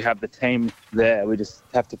 I guess we have the team there. We just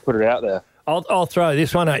have to put it out there. I'll throw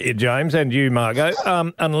this one at you, James, and you, Margot.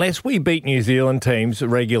 Unless we beat New Zealand teams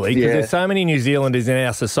regularly, because there's so many New Zealanders in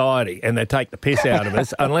our society and they take the piss out of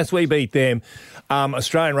us, unless we beat them,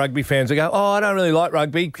 Australian rugby fans will go, I don't really like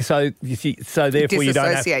rugby, so therefore you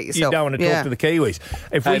don't want to talk to the Kiwis.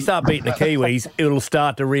 If we start beating the Kiwis, it'll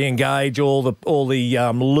start to re-engage, all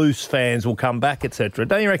the loose fans will come back, etc.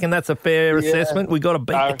 Don't you reckon that's a fair assessment? We've got to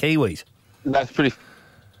beat the Kiwis. That's pretty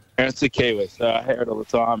it's a Kiwi, so I hear it all the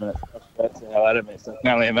time, and that's the hell out of me, so I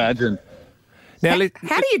can only imagine. Now,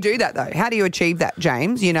 how do you do that, though? How do you achieve that,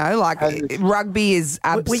 James? Rugby is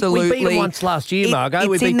absolutely... We beat them once last year,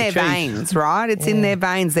 Margot. It's in their veins, right? It's in their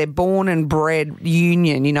veins. They're born and bred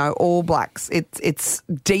union, All Blacks. It's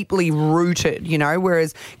deeply rooted,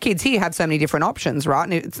 whereas kids here have so many different options,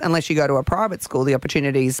 right? And unless you go to a private school, the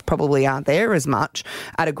opportunities probably aren't there as much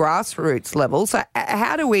at a grassroots level. So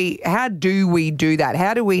how do we do that?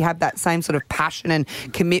 How do we have that same sort of passion and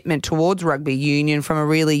commitment towards rugby union from a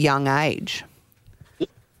really young age?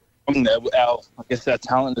 Our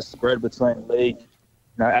talent is spread between league,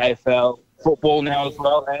 AFL, football now as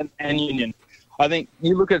well, and union. I think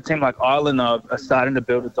you look at a team like Ireland, though, are starting to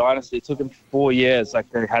build a dynasty. It took them 4 years.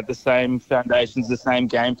 They had the same foundations, the same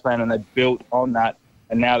game plan, and they built on that.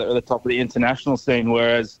 And now they're at the top of the international scene.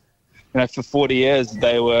 Whereas, for 40 years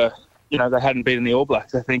they were, they hadn't beaten the All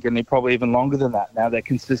Blacks, I think, and they're probably even longer than that. Now they're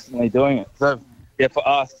consistently doing it. So, for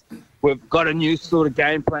us, we've got a new sort of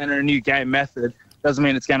game plan and a new game method. Doesn't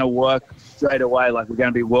mean it's going to work straight away, like we're going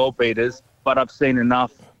to be world beaters, but I've seen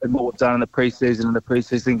enough in what we've done in the preseason and the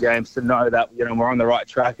preseason games to know that, we're on the right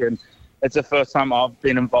track. And it's the first time I've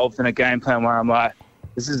been involved in a game plan where I'm like,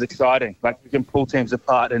 this is exciting. We can pull teams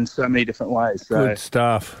apart in so many different ways. So. Good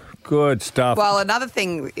stuff. Good stuff. Well, another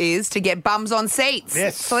thing is to get bums on seats.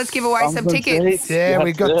 Yes. So let's give away some tickets. Yeah,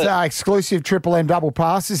 we've got exclusive Triple M double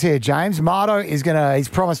passes here, James. Marto he's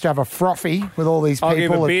promised to have a frothy with all these people. I'll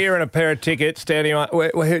give a beer and a pair of tickets. Standing on,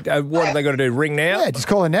 what have they got to do? Ring now? Yeah, just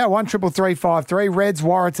call in now. 133353. Reds,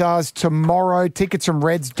 Waratahs tomorrow. Tickets from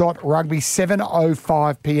reds.rugby,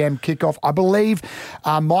 7:05 p.m. kickoff. I believe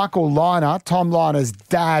Michael Liner, Tom Liner's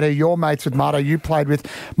dad, who you're mates with, Marto, you played with.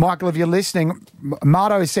 Michael, if you're listening,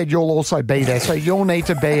 Marto has said you'll also be there, so you'll need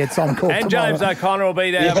to be at some call. And tomorrow. James O'Connor will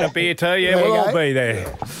be there having a beer too. Yeah, we'll all be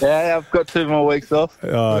there. Yeah, I've got 2 more weeks off.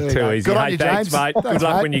 Oh, too easy. Good on you, thanks, James. mate. Good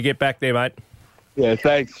luck when you get back there, mate. Yeah,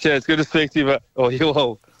 thanks. Cheers. Good to speak to you, you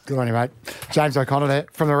all. Good on you, mate. James O'Connor there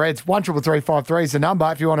from the Reds. 133353 is the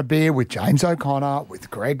number if you want a beer with James O'Connor, with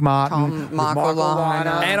Greg Martin, with Michael Liner.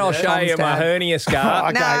 And I'll show you my hernia scar.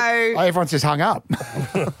 Okay. No. Oh, everyone's just hung up.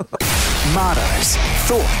 Marto's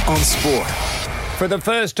Thought on Sport. For the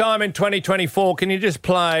first time in 2024, can you just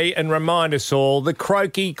play and remind us all the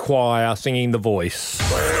Croaky Choir singing The Voice?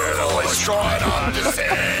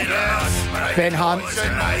 Ben Hunt,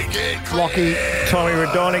 Lockie, Tommy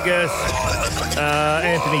Rodonigus,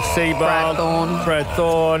 Anthony Seabold, Brad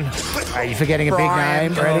Thorne. Are you forgetting a big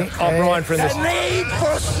name? Ready? Brian from the Need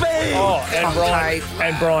for Speed.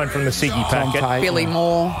 and Brian from the Siggy packet. Billy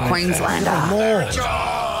Moore, Queenslander.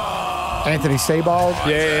 Anthony Seabold.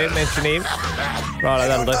 Yeah, mention him. Right,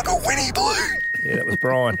 that'll do. Yeah, that was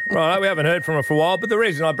Brian. Right, we haven't heard from him for a while, but the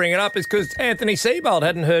reason I bring it up is because Anthony Seabold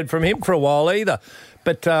hadn't heard from him for a while either.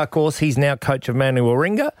 But, of course, he's now coach of Manu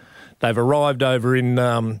Warringah. They've arrived over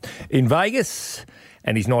in Vegas,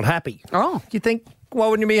 and he's not happy. Oh. You think, why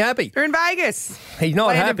wouldn't you be happy? You're in Vegas. He's not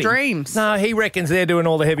Land happy. of dreams. No, he reckons they're doing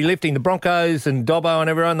all the heavy lifting. The Broncos and Dobbo and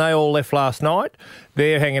everyone, they all left last night.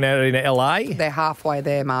 They're hanging out in LA. They're halfway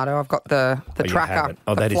there, Marto. I've got the tracker,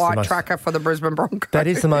 the flight tracker for the Brisbane Broncos. That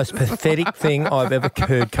is the most pathetic thing I've ever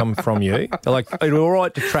heard come from you. Like, it's all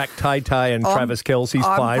right to track Tay and Travis Kelce's plane.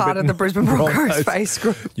 I'm part of the Brisbane Broncos face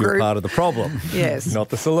group. You're part of the problem. Yes. Not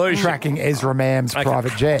the solution. Tracking Ezra Mam's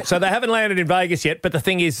private jet. So they haven't landed in Vegas yet, but the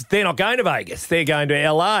thing is, they're not going to Vegas. They're going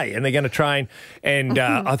to LA and they're going to train. And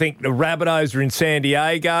I think the Rabbitohs are in San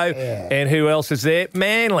Diego. Yeah. And who else is there?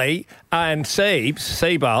 Manly and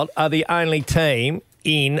Seabold are the only team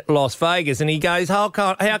in Las Vegas, and he goes, how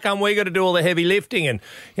come we got to do all the heavy lifting? And,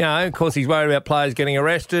 you know, of course, he's worried about players getting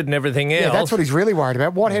arrested and everything else. Yeah, that's what he's really worried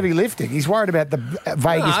about. What heavy lifting? He's worried about the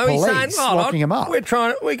Vegas police locking him up. We're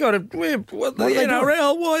trying. We got to.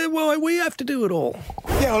 Why we have to do it all?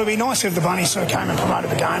 Yeah, well, it'd be nice if the Bunnies sort of came and promoted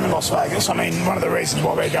the game in Las Vegas. I mean, one of the reasons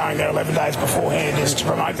why we're going there 11 days beforehand is to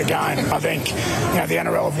promote the game. I think, you know, the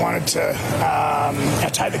NRL have wanted to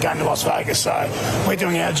take the game to Las Vegas, so we're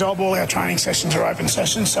doing our job. All our training sessions are open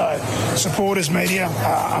sessions, so supporters, media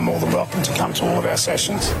are more than welcome to come to all of our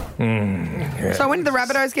sessions. Yeah. So when did the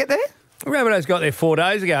Rabbitohs get there? The Rabbitohs got there 4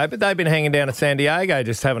 days ago, but they've been hanging down at San Diego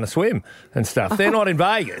just having a swim and stuff. They're not in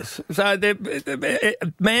Vegas. So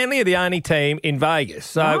Manly are the only team in Vegas.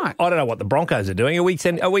 So I don't know what the Broncos are doing. Are we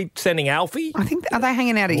sending Alfie? I think, are they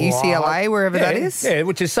hanging out at UCLA, wherever that is? Yeah,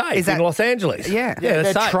 which is safe in Los Angeles. Yeah.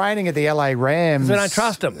 They're safe. training at the LA Rams. They don't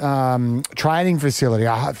trust them. Training facility.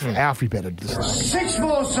 Alfie better just... 6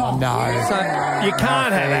 more songs. No. So you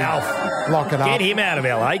can't have Alf. Lock it up. Get him out of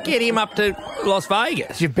LA. Get him up to Las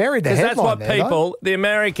Vegas. You've buried the headline. That's what there, people, the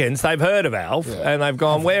Americans, they've heard of Alf and they've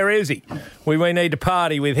gone, where is he? We need to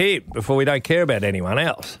party with him before we don't care about anyone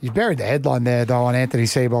else. You've buried the headline there, though, on Anthony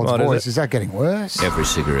Seabold's voice. Is that getting worse? Every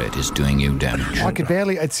cigarette is doing you damage. I could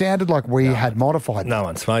barely... It sounded like we had modified. No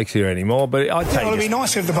one smokes here anymore, but I'd say... Well, it'd be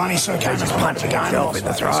nice if the Bunnies sort of came and promoted the game in Las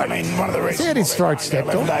Vegas. I mean, one of the reasons... He had his throat stepped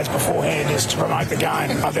 11 days beforehand is to promote the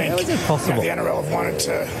game. I think the NRL have wanted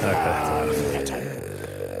to...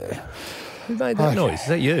 Who made that noise? Is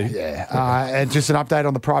that you? Yeah. And just an update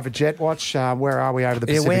on the private jet watch. Where are we over the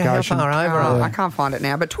Pacific Ocean? How far over? I can't find it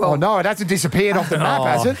now, but 12. Oh, no, it hasn't disappeared off the map,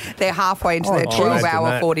 has it? They're halfway into their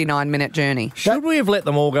 12-hour, 49-minute journey. Should we have let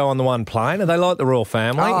them all go on the one plane? Are they like the royal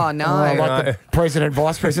family? Oh, no. Like the president,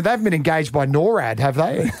 vice president. They haven't been engaged by NORAD, have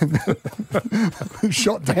they?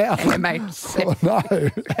 Shot down. MH. Oh, no.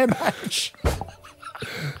 MH.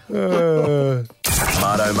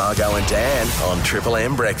 Marto, Margo and Dan on Triple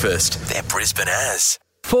M Breakfast. They're Brisbane as.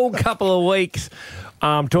 Full couple of weeks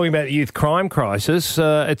talking about the youth crime crisis,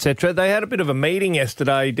 etc. They had a bit of a meeting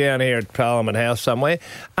yesterday down here at Parliament House somewhere.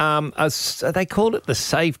 They called it the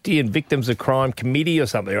Safety and Victims of Crime Committee or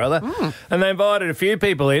something or other. And they invited a few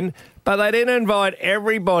people in, but they didn't invite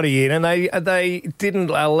everybody in, and they didn't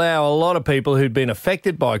allow a lot of people who'd been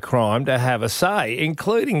affected by crime to have a say,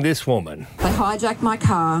 including this woman. They hijacked my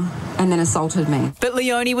car and then assaulted me. But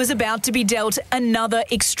Leonie was about to be dealt another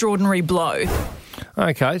extraordinary blow.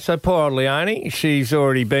 Okay, so poor old Leonie, she's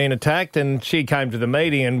already been attacked and she came to the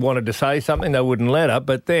meeting and wanted to say something. They wouldn't let her,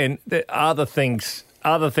 but then other things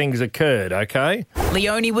occurred, okay?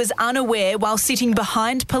 Leonie was unaware while sitting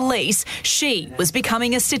behind police she was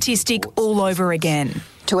becoming a statistic all over again.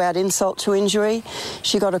 To add insult to injury,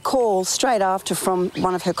 she got a call straight after from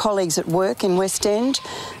one of her colleagues at work in West End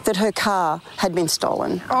that her car had been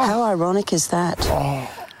stolen. How ironic is that?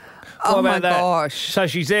 Oh, my gosh. So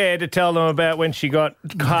she's there to tell them about when she got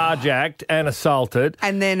carjacked and assaulted.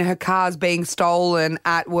 And then her car's being stolen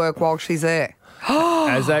at work while she's there.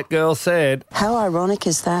 As that girl said. How ironic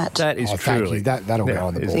is that? That is truly. That'll go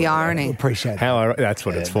on the board. The irony. Appreciate that. That's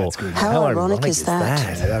what it's for. How ironic is that?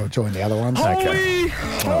 Yeah, that'll join the other ones.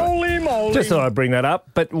 Holy moly. Just thought I'd bring that up.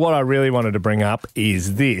 But what I really wanted to bring up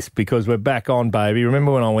is this, because we're back on, baby.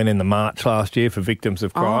 Remember when I went in the march last year for victims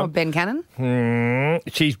of crime? Oh, Ben Cannon?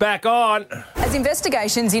 She's back on. As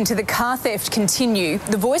investigations into the car theft continue,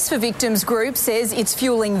 the Voice for Victims group says it's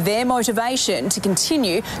fueling their motivation to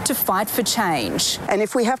continue to fight for change. And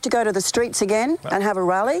if we have to go to the streets again and have a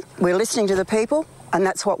rally, we're listening to the people and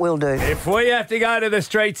that's what we'll do. If we have to go to the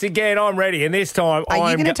streets again, I'm ready. And this time,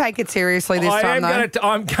 Are you going to take it seriously this time, though?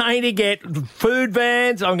 I'm going to get food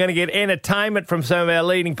vans. I'm going to get entertainment from some of our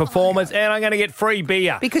leading performers, and I'm going to get free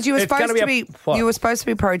beer. Because you were supposed to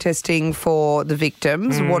be protesting for the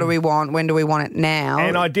victims. What do we want? When do we want it now?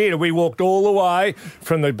 And I did. We walked all the way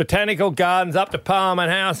from the Botanical Gardens up to Parliament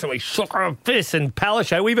House, and we shook our fists and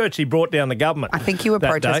Palaszczuk. We virtually brought down the government. I think you were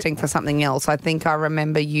protesting for something else. I think I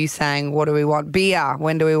remember you saying, what do we want? Beer.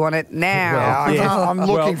 When do we want it now? Well, I'm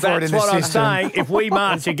looking for it in the system. That's what I'm saying. If we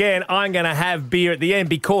march again, I'm going to have beer at the end,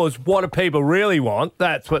 because what do people really want?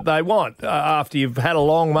 That's what they want. After you've had a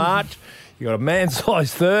long march, you've got a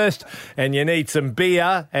man-sized thirst, and you need some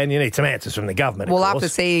beer, and you need some answers from the government. Well, after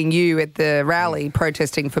seeing you at the rally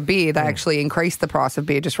protesting for beer, they actually increased the price of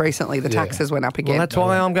beer just recently. The taxes went up again. Well, that's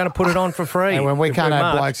why I'm going to put it on for free. And when we can't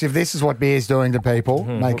have blokes, if this is what beer's doing to people,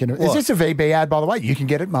 is this a VB ad, by the way? You can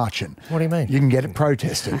get it marching. What do you mean? You can get it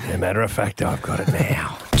protesting. As a matter of fact, I've got it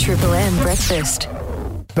now. Triple M Breakfast.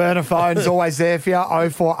 Burner phone's always there for you,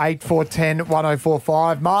 048410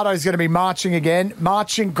 1045. Marto's going to be marching again.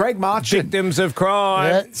 Greg marching. Victims of crime.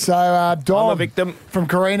 Yeah, so Dom I'm a victim. From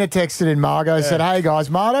Carina texted in Margot, said, hey guys,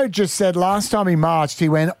 Marto just said last time he marched, he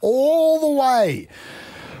went all the way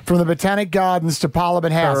from the Botanic Gardens to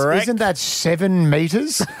Parliament House. Correct. Isn't that 7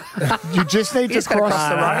 metres? You just need to cross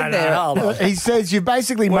the road there. He says you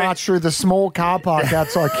basically marched through the small car park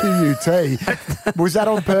outside QUT. Was that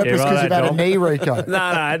on purpose because you've had a knee, Rico?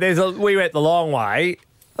 No, we went the long way.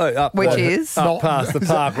 Which is? Up past the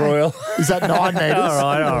Park Royal. Is that 9 metres?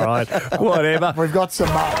 All right. Whatever. We've got some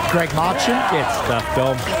Greg marching. Get stuff,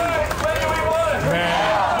 Dom.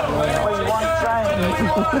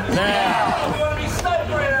 Now.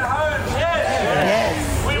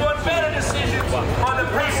 We want better decisions on the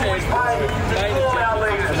precinct by all our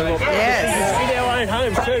leaders. Yes. In our own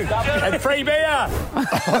homes too. And free beer.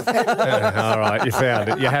 All right, you found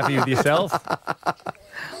it. You happy with yourself?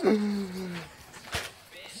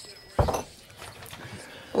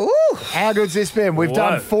 Ooh. How good's this been? We've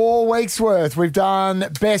done 4 weeks' worth. We've done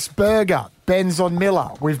Best Burger, Ben's on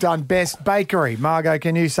Miller. We've done Best Bakery. Margot,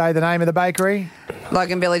 can you say the name of the bakery?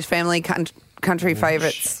 Logan Village Family Country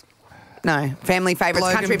Favourites. No, Family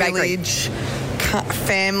Favourites Country Bakery.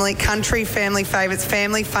 Family Country Family Favourites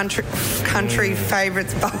Family Country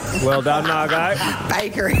Favourites. Well done, Margot.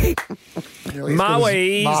 Bakery.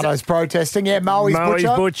 Marto's protesting. Yeah, Moe's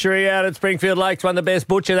Butchery out at Springfield Lakes won the best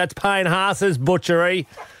butcher. That's Payne Haas's Butchery.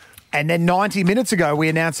 And then 90 minutes ago, we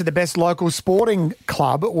announced that the best local sporting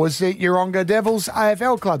club was the Yeronga Devils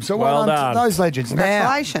AFL club. So well done to those legends.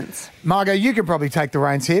 Congratulations. Now, Margot, you can probably take the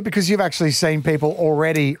reins here because you've actually seen people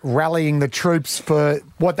already rallying the troops for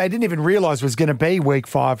what they didn't even realise was going to be week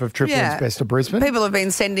 5 of Triple M's Best of Brisbane. People have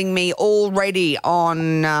been sending me already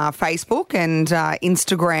on Facebook and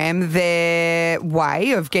Instagram their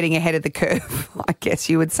way of getting ahead of the curve, I guess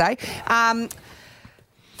you would say.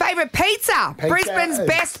 Favourite pizza. Brisbane's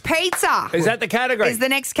best pizza. Is that the category? Is the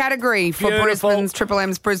next category for Triple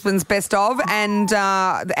M's Brisbane's best of, and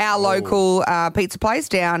our local pizza place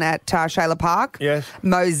down at Shayla Park. Yes.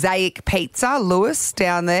 Mosaic Pizza, Lewis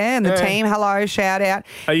down there, and the team. Hello, shout out.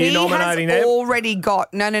 Are you nominating them? He has already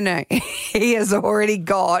got. No. He has already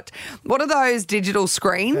got. What are those digital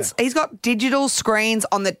screens? Yeah. He's got digital screens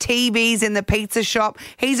on the TVs in the pizza shop.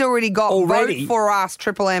 He's already got vote for us.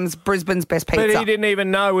 Triple M's Brisbane's best pizza. But he didn't even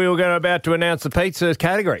know we were about to announce the pizza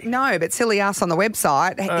category. No, but silly us on the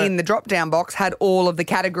website in the drop-down box had all of the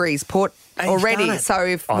categories put already. So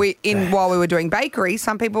if while we were doing bakery,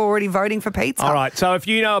 some people were already voting for pizza. All right. So if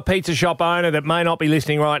you know a pizza shop owner that may not be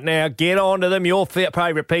listening right now, get on to them. Your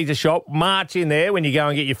favourite pizza shop. March in there when you go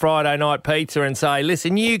and get your Friday night pizza and say,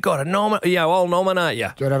 "Listen, you got to I'll nominate you."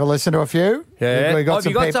 Do you want to have a listen to a few? Yeah. We got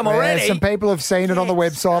you got some already? Some people have seen it on the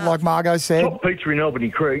website, like Margot said. Top Pizza in Albany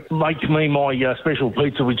Creek makes me my special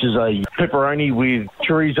pizza, which is a pepperoni with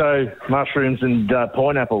chorizo, mushrooms and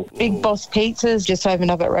pineapple. Big Boss Pizzas just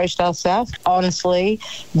opened up at Rochdale South. Honestly,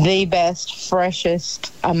 the best,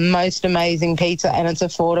 freshest, most amazing pizza, and it's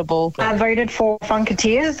affordable. I voted for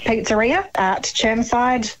Funketeers Pizzeria at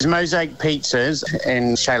Chermside. Mosaic Pizzas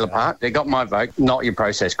in Shayla Park. They got my vote, not your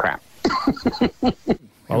processed crap.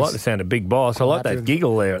 I like the sound of Big Boss. I like that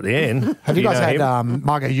giggle there at the end. Have you guys had,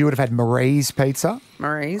 Margot, you would have had Marie's Pizza?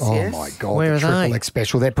 Marie's, yes. Oh, my God. Where the are Triple they? X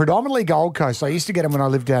special. They're predominantly Gold Coast. I used to get them when I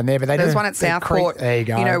lived down there, but there's one at Southport. There you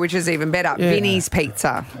go. Which is even better. Yeah. Vinny's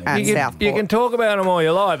Pizza at Southport. You can talk about them all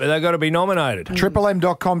you like, but they've got to be nominated.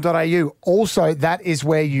 triplem.com.au. Also, that is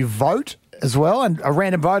where you vote as well, and a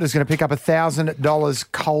random voter is going to pick up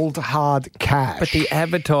 $1,000 cold hard cash. But the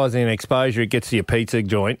advertising and exposure it gets to your pizza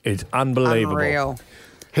joint is unbelievable. Unreal.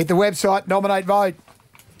 Hit the website, nominate, vote.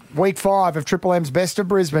 Week 5 of Triple M's Best of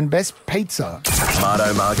Brisbane, Best Pizza.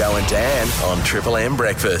 Marto, Margo and Dan on Triple M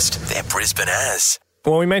Breakfast. They're Brisbane as.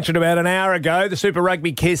 Well, we mentioned about an hour ago, the Super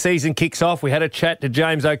Rugby season kicks off. We had a chat to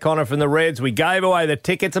James O'Connor from the Reds. We gave away the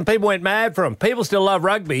tickets and people went mad for them. People still love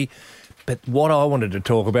rugby. But what I wanted to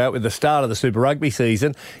talk about with the start of the Super Rugby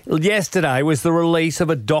season, yesterday was the release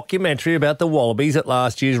of a documentary about the Wallabies at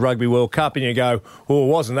last year's Rugby World Cup. And you go, well,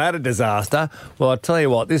 wasn't that a disaster? Well, I tell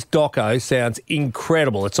you what, this doco sounds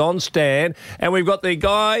incredible. It's on Stan. And we've got the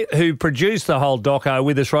guy who produced the whole doco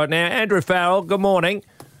with us right now, Andrew Farrell. Good morning.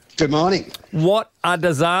 Good morning. What a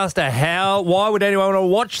disaster. Why would anyone want to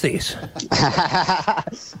watch this?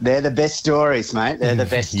 They're the best stories, mate. They're the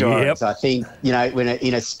best stories. Yep. I think,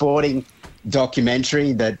 in a sporting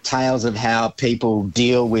documentary, the tales of how people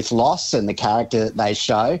deal with loss and the character that they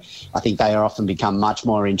show, I think they often become much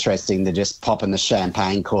more interesting than just popping the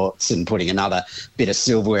champagne corks and putting another bit of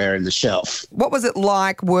silverware in the shelf. What was it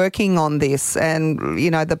like working on this? And,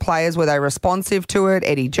 the players, were they responsive to it?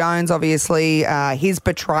 Eddie Jones, obviously, his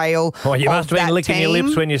betrayal. Oh, you must have been licking your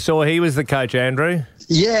lips when you saw he was the coach, Andrew.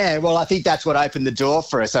 Yeah, well, I think that's what opened the door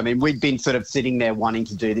for us. I mean, we'd been sort of sitting there wanting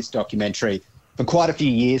to do this documentary for quite a few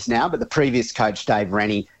years now, but the previous coach, Dave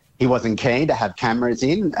Rennie, he wasn't keen to have cameras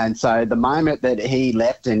in. And so the moment that he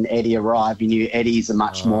left and Eddie arrived, we knew Eddie's a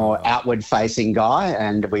much more outward-facing guy,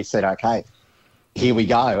 and we said, OK, here we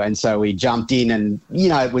go. And so we jumped in and,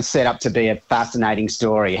 it was set up to be a fascinating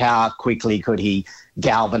story. How quickly could he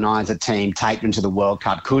galvanise a team, take them to the World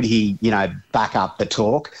Cup? Could he, back up the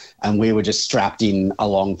talk? And we were just strapped in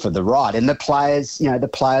along for the ride. And the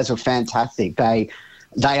players were fantastic.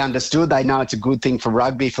 They understood. They know it's a good thing for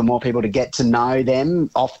rugby for more people to get to know them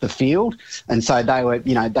off the field. And so they were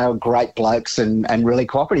great blokes and really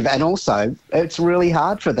cooperative. And also, it's really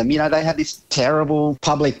hard for them. They have this terrible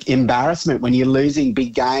public embarrassment when you're losing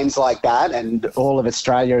big games like that and all of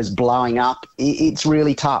Australia is blowing up. It's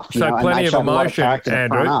really tough. So plenty of emotion,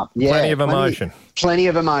 Andrew. Plenty of emotion. Plenty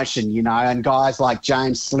of emotion, and guys like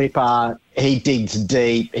James Slipper, he digs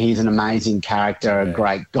deep. He's an amazing character, a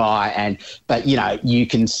great guy. But you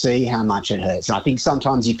can see how much it hurts. And I think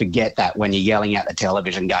sometimes you forget that when you're yelling at the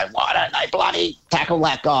television going, why don't they bloody tackle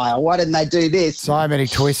that guy? Or why didn't they do this? So many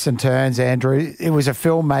twists and turns, Andrew. It was a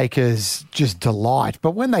filmmaker's just delight.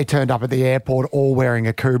 But when they turned up at the airport all wearing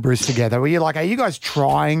a Kubris together, were you like, are you guys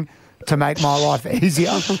trying to make my life easier?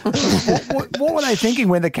 what were they thinking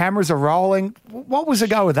when the cameras are rolling? What was the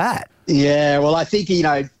go with that? Yeah, well, I think,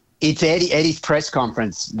 it's Eddie's press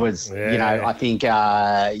conference was, I think,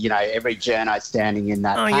 every journo standing in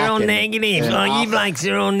that pack. You're all negative. You blokes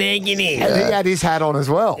are all negative. And he had his hat on as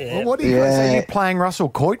well. Yeah. What are you guys? Are you playing Russell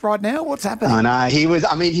Coit right now? What's happening? I know. He was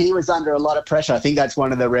under a lot of pressure. I think that's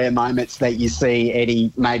one of the rare moments that you see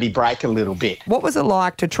Eddie maybe break a little bit. What was it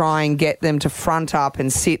like to try and get them to front up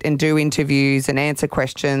and sit and do interviews and answer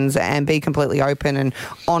questions and be completely open and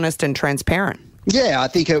honest and transparent? Yeah, I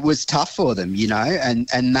think it was tough for them,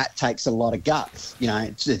 and that takes a lot of guts.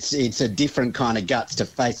 It's a different kind of guts to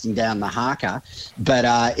facing down the haka, but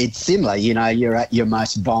it's similar. You're at your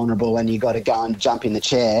most vulnerable and you got to go and jump in the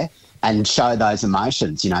chair and show those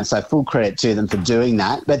emotions. So full credit to them for doing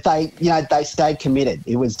that. But they stayed committed.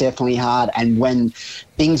 It was definitely hard, and when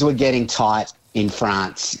things were getting tight in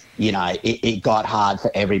France, it got hard for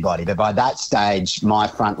everybody. But by that stage, my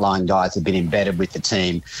frontline guys had been embedded with the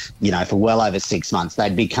team, for well over 6 months. They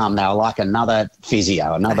were like another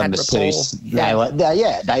physio, another masseuse. Yeah.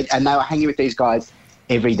 They were hanging with these guys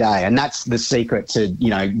every day. And that's the secret to,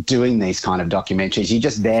 doing these kind of documentaries. You're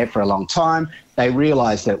just there for a long time. They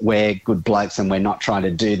realise that we're good blokes and we're not trying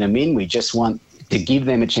to do them in. We just want to give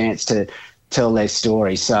them a chance to tell their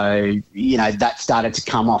story. So, that started to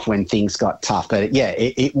come off when things got tough. But,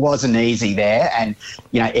 it wasn't easy there. And,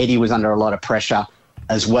 Eddie was under a lot of pressure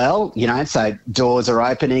as well, so doors are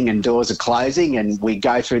opening and doors are closing and we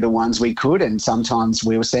go through the ones we could and sometimes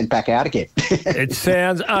we were sent back out again. It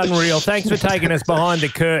sounds unreal. Thanks for taking us behind the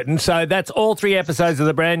curtain. So that's all 3 episodes of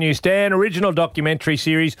the brand new Stan original documentary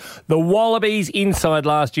series. The Wallabies inside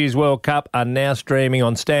last year's World Cup are now streaming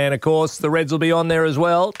on Stan. Of course, the Reds will be on there as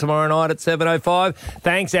well tomorrow night at 7:05.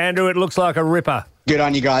 Thanks, Andrew. It looks like a ripper. Good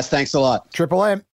on you guys. Thanks a lot. Triple M.